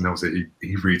about this, and obviously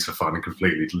he reads for fun and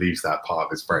completely leaves that part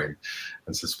of his brain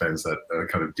and suspends that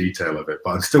kind of detail of it.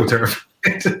 But I'm still terrified.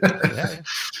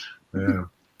 Yeah.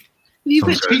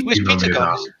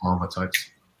 Armor types.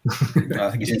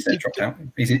 I think he's instead dropped out.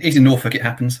 He's in Norfolk. It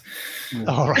happens.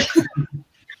 All right.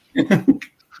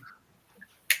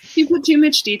 If you put too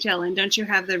much detail in, don't you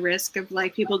have the risk of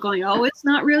like people going, "Oh, it's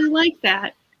not really like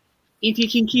that"? If you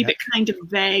can keep it kind of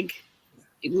vague,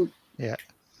 it will. Yeah.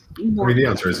 I mean, the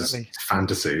answer is it's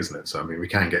fantasy, isn't it? So I mean, we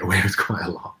can get away with quite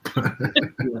a lot. I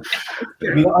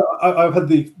mean, I've had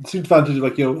the distinct advantage of,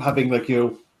 like, you know, having, like, you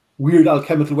know, weird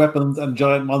alchemical weapons and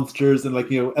giant monsters and, like,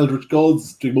 you know, eldritch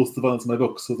gods doing most of the violence in my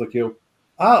books. So it's like, you know,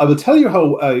 I will tell you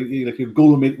how like your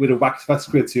golem with a wax vest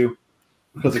creates you,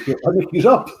 because, like, I'm making it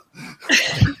up.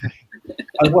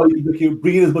 And while you, like, you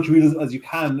bring in as much realism as you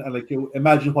can, and, like, you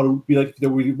imagine what it would be like if there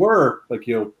really were, like,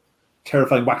 you know,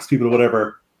 terrifying wax people or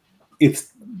whatever.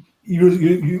 It's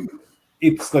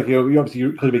it's like, you know, you obviously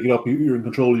you're kind of making it up. You're in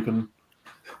control. You can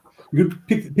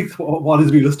pick what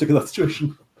is realistic in that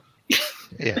situation.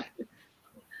 Yeah.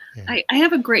 I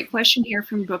have a great question here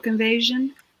from Book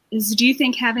Invasion. Do you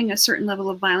think having a certain level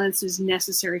of violence is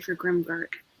necessary for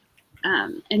Grimdark?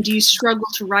 And do you struggle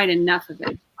to write enough of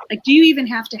it? Like, do you even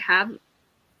have to have,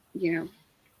 you know,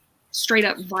 straight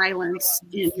up violence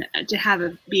to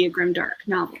have be a Grimdark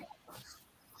novel?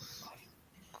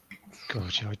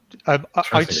 God,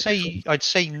 I'd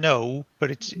say no,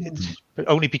 but it's but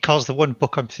only because the one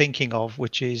book I'm thinking of,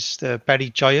 which is the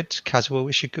Buried Giant, Kazuo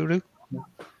Ishiguro,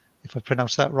 if I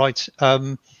pronounce that right,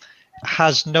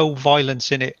 has no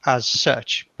violence in it as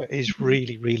such, but is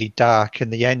really, really dark. And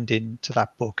the ending to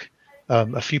that book,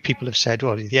 a few people have said,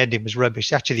 well, the ending was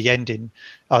rubbish. Actually, the ending,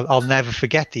 I'll never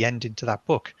forget the ending to that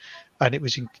book. And it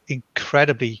was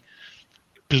incredibly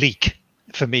bleak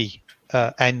for me.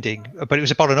 Ending, but it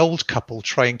was about an old couple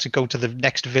trying to go to the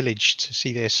next village to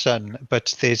see their son,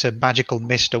 but there's a magical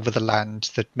mist over the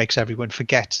land that makes everyone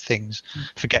forget things,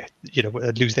 you know,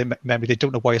 lose their memory. They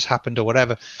don't know why it's happened or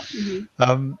whatever.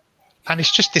 And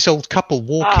it's just this old couple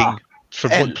walking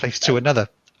from one place to another,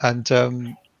 and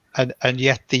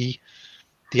yet the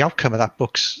outcome of that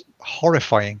book's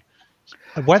horrifying.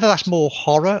 And whether that's more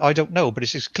horror, I don't know, but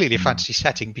it's clearly a fantasy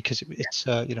setting, because it's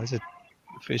you know,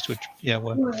 there's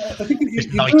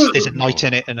a knight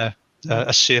in it and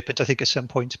a serpent, I think, at some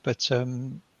point. But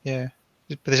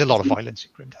but there's a lot of violence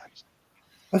in Grimdark.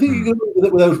 I think you can do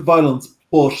it without violence,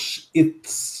 but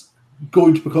it's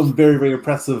going to become very, very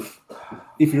oppressive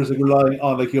if you're just relying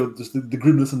on, like, you know, just the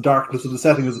grimness and darkness of the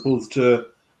setting, as opposed to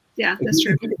that's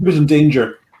true. Vision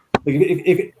danger. Like,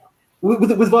 if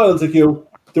with violence, like, you know,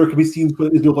 there can be scenes where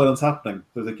there's no violence happening.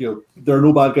 There's, like, you know, there are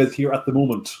no bad guys here at the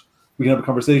moment. We can have a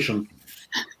conversation.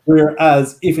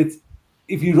 Whereas if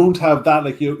you don't have that,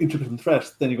 like, you know, intermittent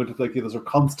threat, then you're going to have, like, you know, there's a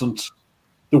constant.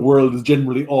 The world is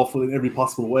generally awful in every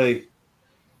possible way,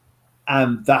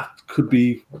 and that could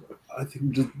be, I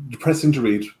think, just depressing to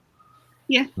read.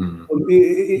 Yeah.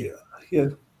 Yeah.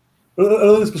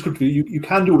 Although it's prescriptive, you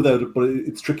can do it without it, but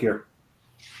it's trickier.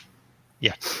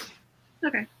 Yeah.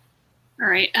 Okay. All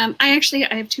right. I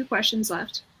have 2 questions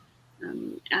left.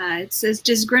 It says,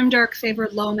 does Grimdark favor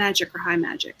low magic or high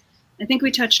magic? I think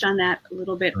we touched on that a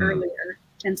little bit earlier.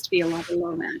 Tends to be a lot of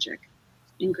low magic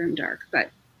in Grimdark, but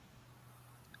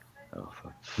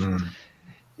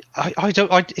I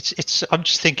don't. I'm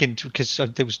just thinking, because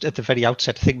there was at the very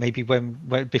outset. I think maybe when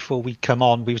before we come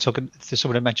on, we were talking.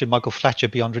 Someone had mentioned Michael Fletcher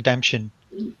Beyond Redemption.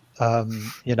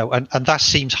 You know, and that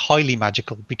seems highly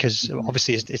magical, because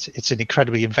obviously it's an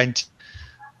incredibly inventive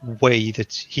way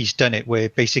that he's done it, where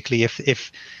basically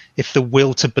if the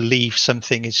will to believe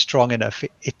something is strong enough,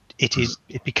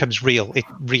 it becomes real.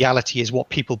 Reality is what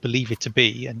people believe it to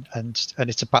be, and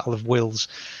it's a battle of wills.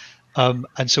 And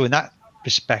so in that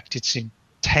respect, it's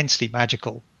intensely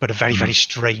magical, but a very, very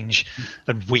strange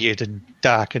and weird and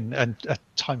dark and at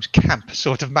times camp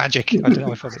sort of magic. I don't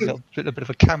know if it's a bit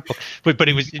of a camp book, but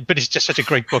it's just such a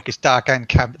great book. It's dark and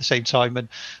camp at the same time, and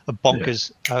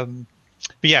bonkers.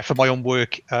 But yeah, for my own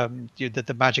work,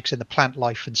 the magic's in the plant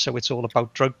life, and so it's all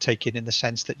about drug taking, in the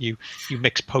sense that you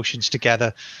mix potions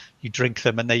together, you drink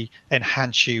them, and they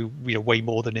enhance you, way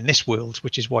more than in this world,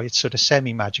 which is why it's sort of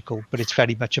semi-magical. But it's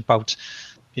very much about,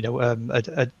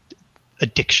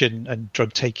 addiction and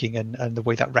drug taking, and the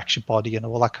way that wrecks your body and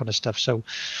all that kind of stuff. So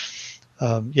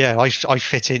I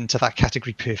fit into that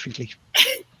category perfectly.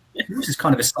 This is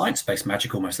kind of a science-based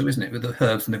magic almost, though, isn't it? With the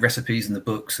herbs and the recipes and the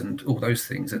books and all those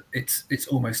things. It's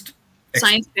almost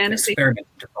science fantasy.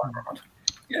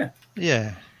 Yeah.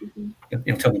 Yeah.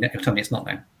 You'll tell me it's not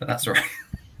now, but that's all right.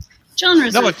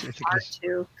 Genres are hard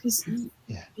too,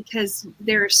 because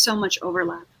there's so much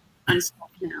overlap on stuff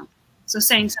now. So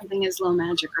saying something is low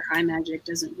magic or high magic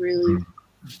doesn't really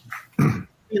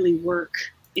work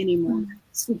anymore.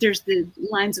 So there's the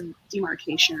lines of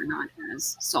demarcation are not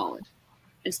as solid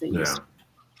as they used to.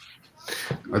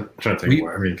 I'm trying to think.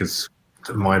 Because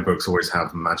my books always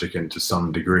have magic in to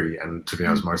some degree, and to be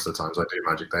honest, most of the times I do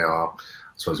magic, they are, I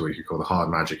suppose, what you could call the hard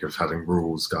magic of having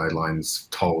rules, guidelines,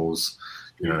 tolls,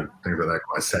 things like that,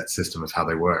 quite a set system of how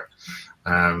they work.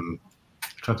 I'm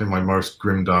trying to think, my most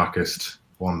grimdarkest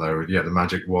one, though, the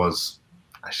magic was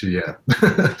actually,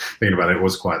 thinking about it,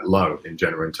 was quite low in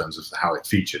general in terms of how it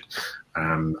featured,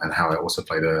 and how it also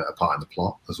played a part in the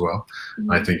plot as well.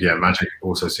 I think, magic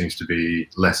also seems to be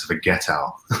less of a get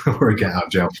out or a get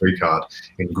out jail free card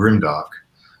in Grimdark.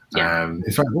 In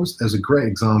fact, there's a great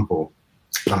example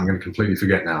I'm going to completely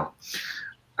forget now.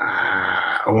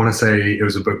 I want to say it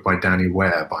was a book by Danny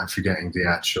Ware, but I'm forgetting the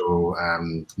actual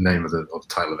name of the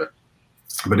title of it.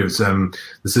 But it was the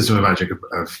system of magic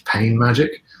of pain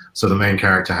magic. So the main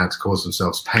character had to cause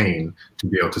themselves pain to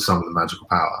be able to summon the magical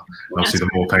power. And obviously, the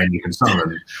more pain you can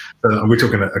summon, we're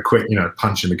talking a quick,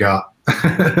 punch in the gut,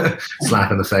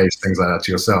 slap in the face, things like that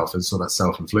to yourself. It's sort of that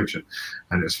self-infliction,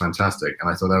 and it was fantastic. And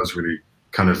I thought that was really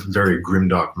kind of very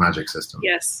grimdark magic system.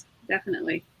 Yes,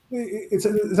 definitely. It's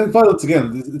like violence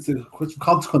again. It's a question of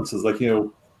consequences. Like,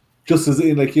 just as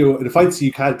in in fights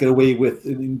you can't get away with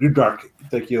in Grimdark,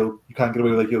 you can't get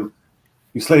away with you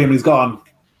slay him and he's gone.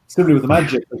 Similarly with the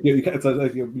magic,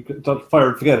 it's not fire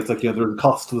and forget. It's like there's a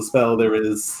cost to the spell. There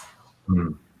is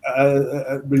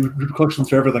repercussions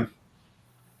for everything.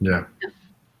 Yeah.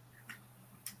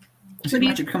 So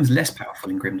magic becomes less powerful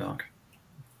in Grimdark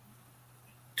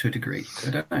to a degree. I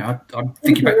don't know. I'm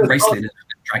thinking about Raistlin and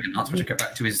Dragonlance, which I go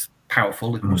back to, is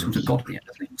powerful. It becomes a god at the end,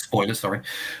 doesn't it? Spoilers, sorry.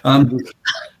 But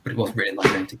it wasn't really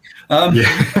like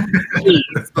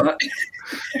but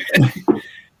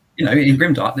in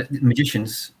Grimdark, the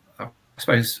magicians, I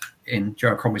suppose in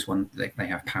Gerald Cromwell's one, they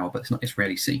have power, but it's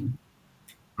rarely seen.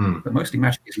 But mostly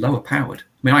magic is lower powered. I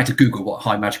mean, I had to Google what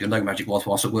high magic and low magic was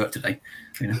whilst at work today.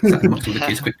 Amongst all the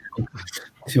kids, quick,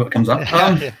 see what comes up.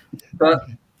 But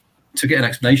to get an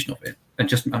explanation of it and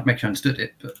just make sure I understood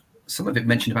it, but some of it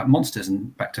mentioned about monsters,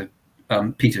 and back to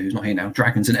Peter, who's not here now,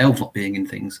 dragons and elves not being in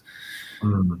things.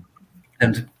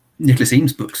 And Nicholas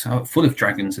Eames' books are full of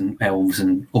dragons and elves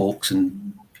and orcs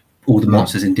and all the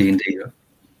monsters in D&D.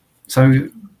 So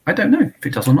I don't know if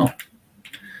it does or not.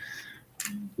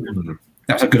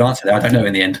 That was a good answer there. I don't know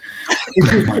in the end.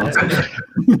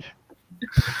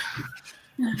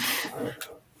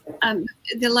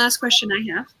 The last question I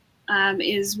have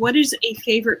is, what is a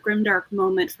favorite Grimdark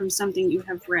moment from something you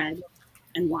have read,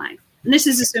 and why? And this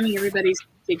is assuming everybody's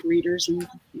big readers.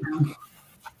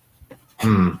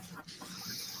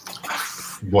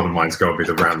 One of mine's got to be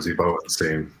the Ramsay Bolton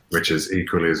scene, which is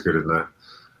equally as good as the.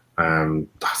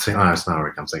 That's now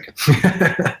I'm thinking.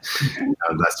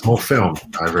 That's more film.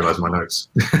 I realised my notes.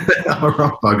 I'm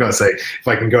wrong, but I've got to say, if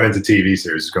I can go into TV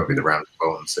series, it's got to be the Ramsay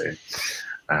Bolton scene.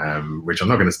 which I'm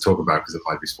not going to talk about because it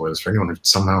might be spoilers for anyone who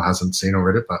somehow hasn't seen or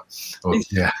read it. But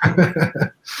yeah,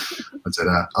 I'd say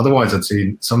that. Otherwise, I'd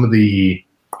seen some of the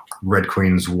Red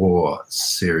Queen's War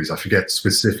series. I forget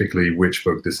specifically which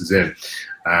book this is in,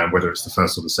 whether it's the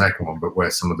first or the second one, but where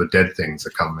some of the dead things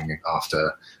are coming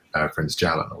after Prince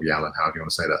Yalan, or Yalan, however you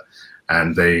want to say that.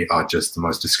 And they are just the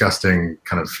most disgusting,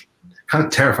 kind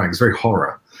of terrifying. It's very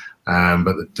horror.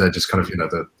 But they're just kind of,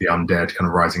 the undead kind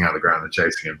of rising out of the ground and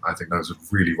chasing him. I think those are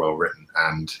really well written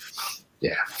and,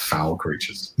 yeah, foul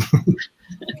creatures.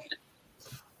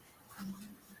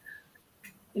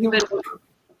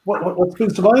 What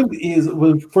springs to mind is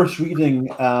when first reading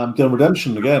Dawn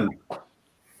Redemption again,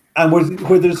 and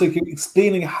where there's like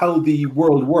explaining how the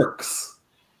world works.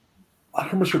 I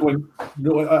remember going,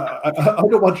 no, I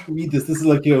don't want to read this. This is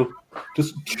like,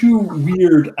 just too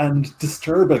weird and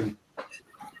disturbing.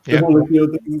 Yeah.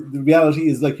 The reality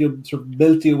is like you're sort of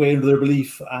melting away into their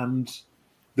belief, and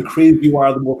the crazier you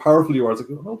are, the more powerful you are. It's like,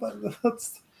 no,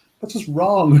 that's just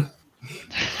wrong.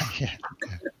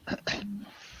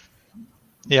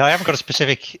 Yeah, I haven't got a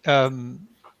specific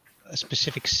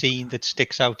scene that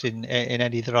sticks out in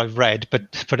any that I've read, but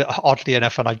oddly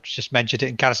enough, and I just mentioned it,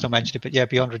 and Gareth's not mentioned it, but yeah,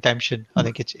 Beyond Redemption, I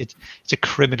think it's a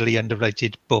criminally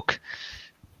underrated book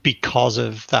because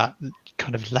of that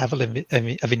kind of level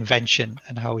of invention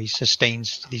and how he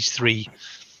sustains these three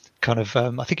kind of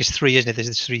I think it's three, isn't it?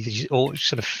 There's these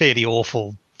sort of fairly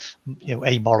awful,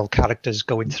 amoral characters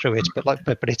going through it, but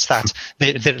it's that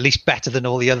they're at least better than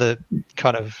all the other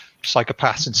kind of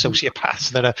psychopaths and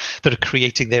sociopaths that are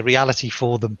creating their reality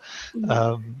for them.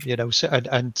 So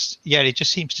and yeah, it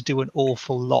just seems to do an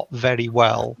awful lot very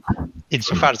well.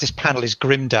 Insofar as this panel is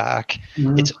grimdark,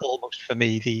 it's almost for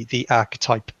me the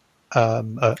archetype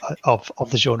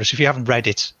of the genre. So if you haven't read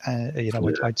it,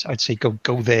 I'd say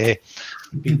go there.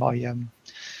 Be my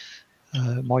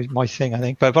my thing, I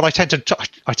think. But I don't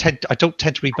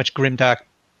tend to read much grimdark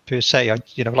per se.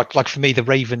 Like for me, the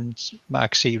Ravens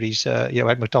Mark series,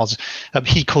 Ed McDonald's,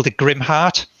 he called it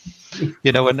Grimheart.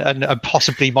 And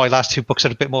possibly my last two books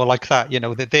are a bit more like that.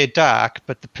 They're dark,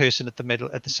 but the person at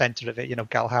the center of it,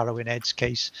 Gal Harrow in Ed's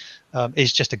case,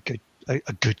 is just a good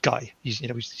guy. He's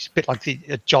a bit like the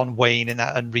John Wayne in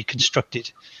that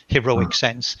unreconstructed heroic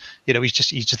sense. He's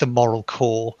just the moral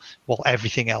core while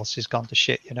everything else has gone to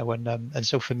shit. And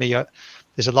so for me,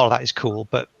 there's a lot of that is cool,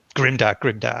 but grimdark,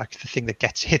 the thing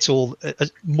that hits all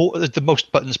the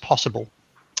most buttons possible.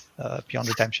 Beyond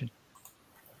Redemption.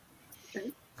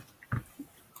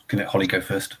 Can let Holly go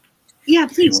first? Yeah,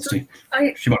 please.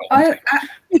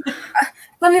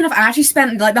 Funnily enough, I actually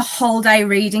spent like the whole day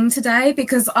reading today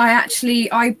because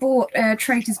I bought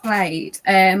Traitor's Blade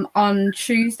on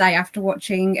Tuesday after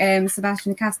watching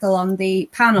Sebastian Castell on the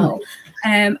panel,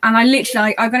 and I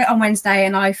got it on Wednesday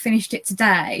and I finished it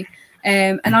today.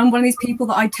 And I'm one of these people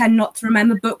that I tend not to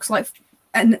remember books like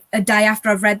a day after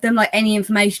I've read them. Like any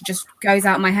information just goes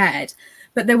out of my head.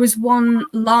 But there was one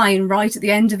line right at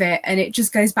the end of it, and it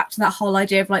just goes back to that whole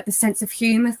idea of like the sense of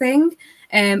humor thing.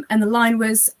 And the line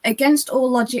was, against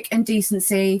all logic and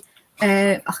decency,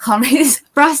 I can't read this,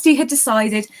 Basti had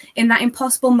decided in that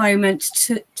impossible moment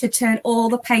to turn all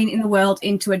the pain in the world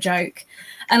into a joke.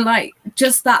 And like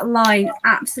just that line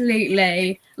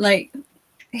absolutely like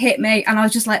hit me. And I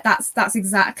was just like, that's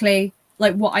exactly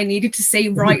like what I needed to see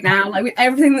right now. Like with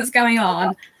everything that's going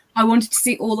on, I wanted to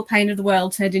see all the pain of the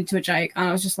world turned into a joke. And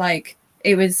I was just like,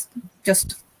 it was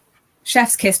just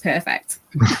chef's kiss perfect.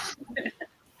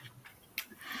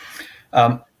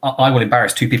 I will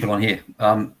embarrass two people on here.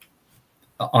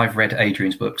 I've read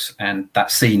Adrian's books, and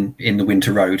that scene in The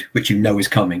Winter Road, which is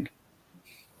coming,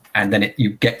 and then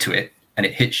you get to it and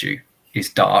it hits you, is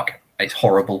dark, it's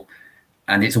horrible,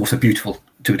 and it's also beautiful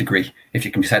to a degree, if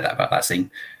you can say that about that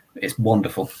scene. It's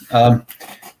wonderful.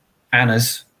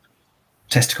 Anna's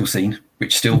testicle scene,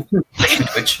 which still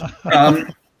which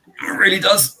really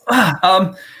does.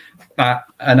 And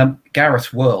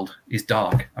Gareth's world is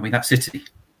dark. I mean, that city.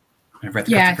 I've read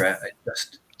the Prayer.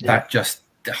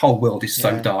 The whole world is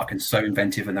so dark and so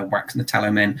inventive, and the wax and the tallow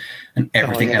men and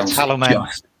everything else.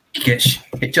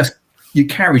 It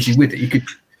carries you with it. You could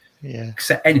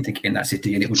set anything in that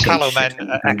city, and it would go wrong,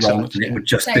 and it would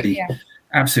just be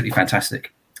absolutely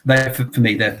fantastic. For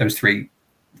me, those three,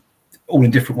 all in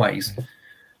different ways,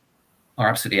 are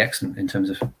absolutely excellent in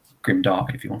terms of grim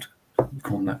dark, if you want to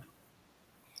call them that.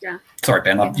 Yeah. Sorry,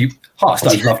 Ben. You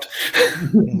Hearthstone's loved.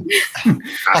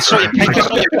 I saw your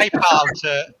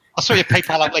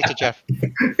PayPal out later, Jeff.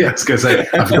 Yeah, I was going to say,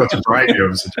 I forgot to write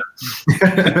you,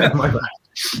 Jeff. My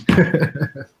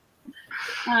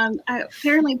bad.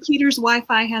 Apparently, Peter's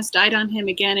Wi-Fi has died on him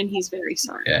again, and he's very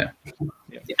sorry. Yeah.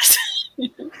 Yes.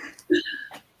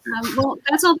 Well,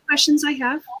 that's all the questions I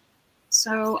have.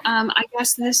 So I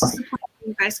guess this is the point where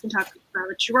you guys can talk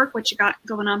about your work, what you got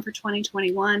going on for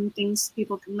 2021, things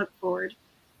people can look forward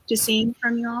to seeing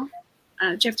from you all.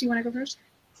 Jeff, do you want to go first?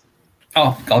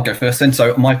 Oh, I'll go first then.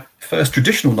 So my first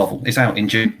traditional novel is out in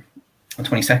June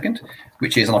 22nd,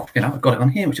 which is, and I've got it on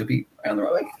here, which will be around the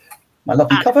right way. My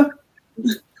lovely cover.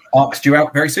 Arc's due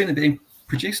out very soon and being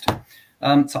produced. So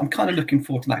I'm kind of looking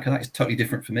forward to that because that is totally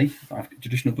different for me. I have a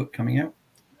traditional book coming out.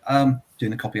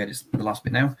 Doing the copy edits for the last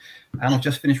bit now, and I've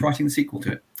just finished writing the sequel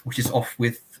to it, which is off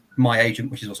with my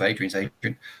agent, which is also Adrian's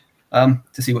agent,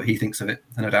 to see what he thinks of it.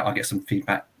 And no doubt I'll get some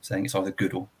feedback saying it's either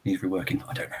good or needs reworking.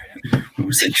 I don't know.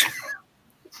 We'll see.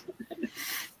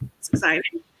 It's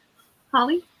exciting.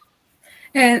 Holly?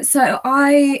 So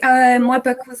my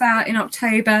book was out in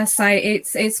October, so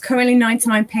it's currently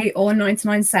 99p or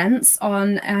 99 cents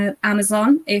on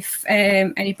Amazon. If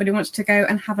anybody wants to go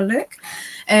and have a look,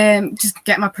 just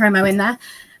get my promo in there.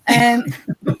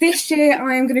 This year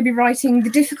I am going to be writing the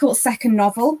difficult second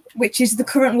novel, which is the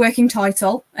current working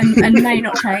title and may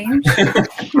not change.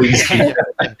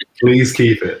 Please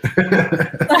keep it.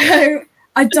 So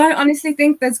I don't honestly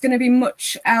think there's going to be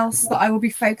much else that I will be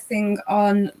focusing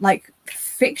on, like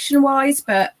fiction-wise,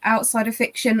 but outside of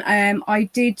fiction, I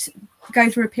did go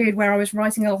through a period where I was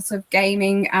writing a lot of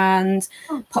gaming and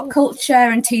pop culture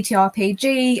and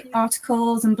TTRPG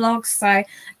articles and blogs. So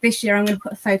this year I'm going to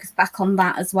put a focus back on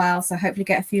that as well. So hopefully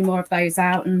get a few more of those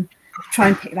out and try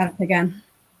and pick that up again.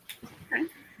 Okay.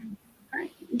 All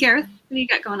right. Gareth, what do you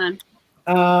got going on?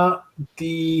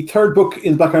 The third book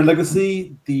in Black Iron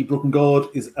Legacy, The Broken God,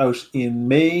 is out in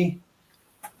May.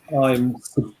 I'm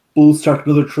supposed to start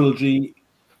another trilogy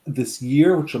this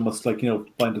year, which I must find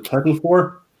a title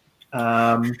for.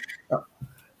 And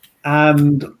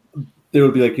there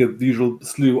will be the usual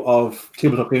slew of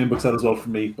tabletop gaming books out as well for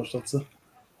me, but that's a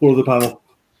whole other panel.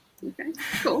 Okay,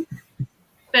 cool.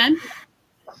 Ben?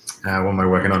 What am I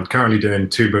working on? Currently doing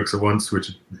 2 books at once, which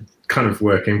is kind of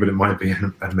working, but it might be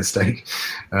a mistake.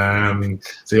 So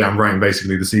yeah, I'm writing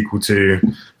basically the sequel to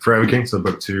Forever King, so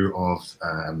book 2 of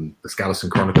the Skeleton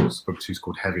Chronicles. Book 2 is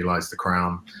called Heavy Lies the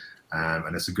Crown,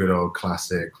 and it's a good old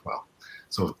classic,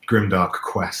 sort of grimdark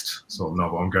quest sort of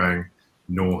novel. I'm going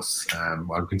Norse.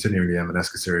 I'm continuing the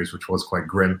Emaneska series, which was quite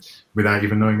grim, without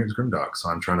even knowing it was grimdark. So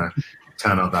I'm trying to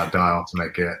turn up that dial to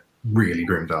make it really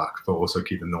grimdark, but also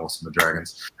keep the Norse and the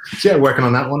dragons. So yeah, working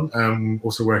on that one.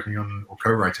 Also working on or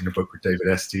co-writing a book with David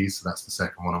Estes. So that's the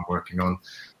second one I'm working on.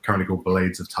 Currently called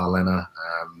Blades of Tarlena.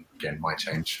 Again, might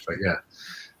change, but yeah,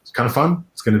 it's kind of fun.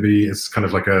 It's kind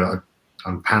of like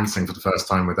I'm pantsing for the first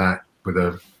time with that,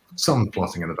 with some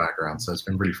plotting in the background. So it's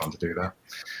been really fun to do that.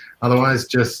 Otherwise,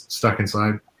 just stuck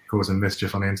inside, causing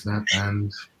mischief on the internet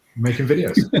and making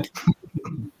videos.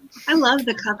 I love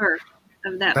the cover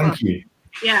of that book. Thank you.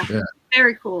 Yeah,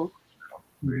 very cool.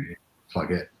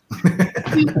 Plug it.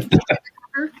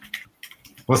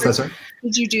 What's that, sorry?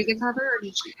 Did you do the cover, or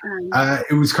did you?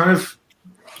 It was kind of.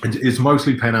 It's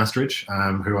mostly Pen Astridge,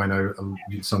 who I know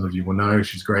some of you will know.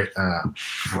 She's great,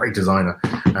 great designer,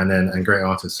 and great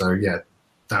artist. So yeah,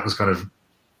 that was kind of,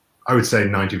 I would say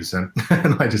 90%.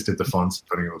 And I just did the fonts,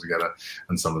 putting it all together,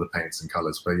 and some of the paints and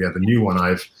colors. But yeah, the new one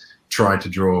I've tried to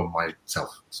draw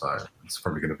myself, so it's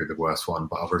probably going to be the worst one,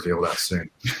 but I'll reveal that soon.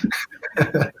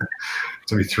 It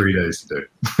took me 3 days to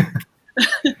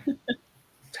do.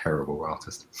 Terrible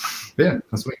artist. But yeah,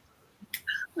 that's me.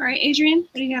 All right, Adrian,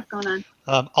 what do you have going on?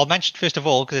 I'll mention first of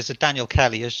all, because Daniel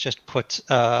Kelly has just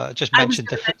mentioned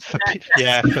for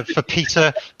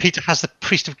Peter. Peter has the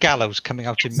Priest of Gallows coming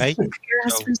out in May. Peter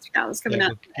has Priest of Gallows coming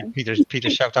out. Peter,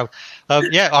 shout out.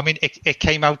 I mean, it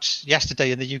came out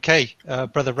yesterday in the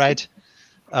UK. Brother Red,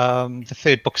 the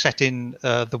third book set in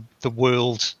the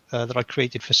world that I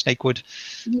created for Snakewood.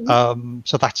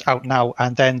 So that's out now.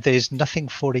 And then there's Nothing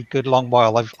for a Good Long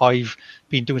While. I've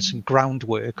been doing some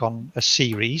groundwork on a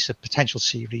potential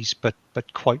series, but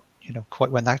quite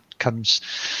when that comes,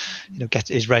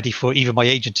 is ready for even my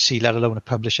agent to see, let alone a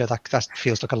publisher. That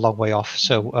feels like a long way off.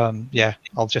 So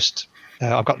I'll just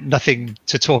I've got nothing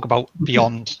to talk about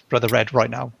beyond Brother Red right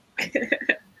now.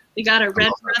 You got a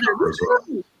red brother.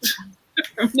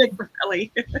 From Nick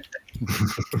Bradley.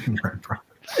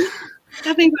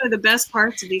 I think one of the best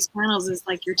parts of these panels is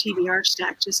your TBR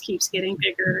stack just keeps getting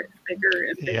bigger and bigger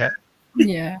and bigger.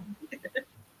 Yeah.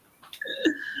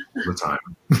 All the time.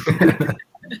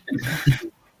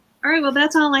 All right, well,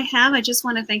 that's all I have. I just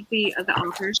want to thank the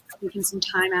authors for taking some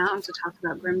time out to talk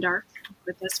about Grimdark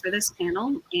with us for this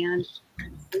panel, and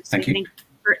thank you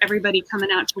for everybody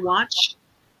coming out to watch.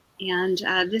 And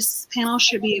this panel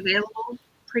should be available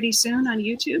pretty soon on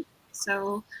YouTube.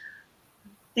 So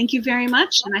Thank you very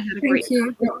much, and I had a great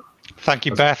time. Thank you. Thank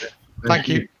you, Beth. Thank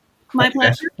you. My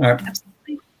pleasure. All right.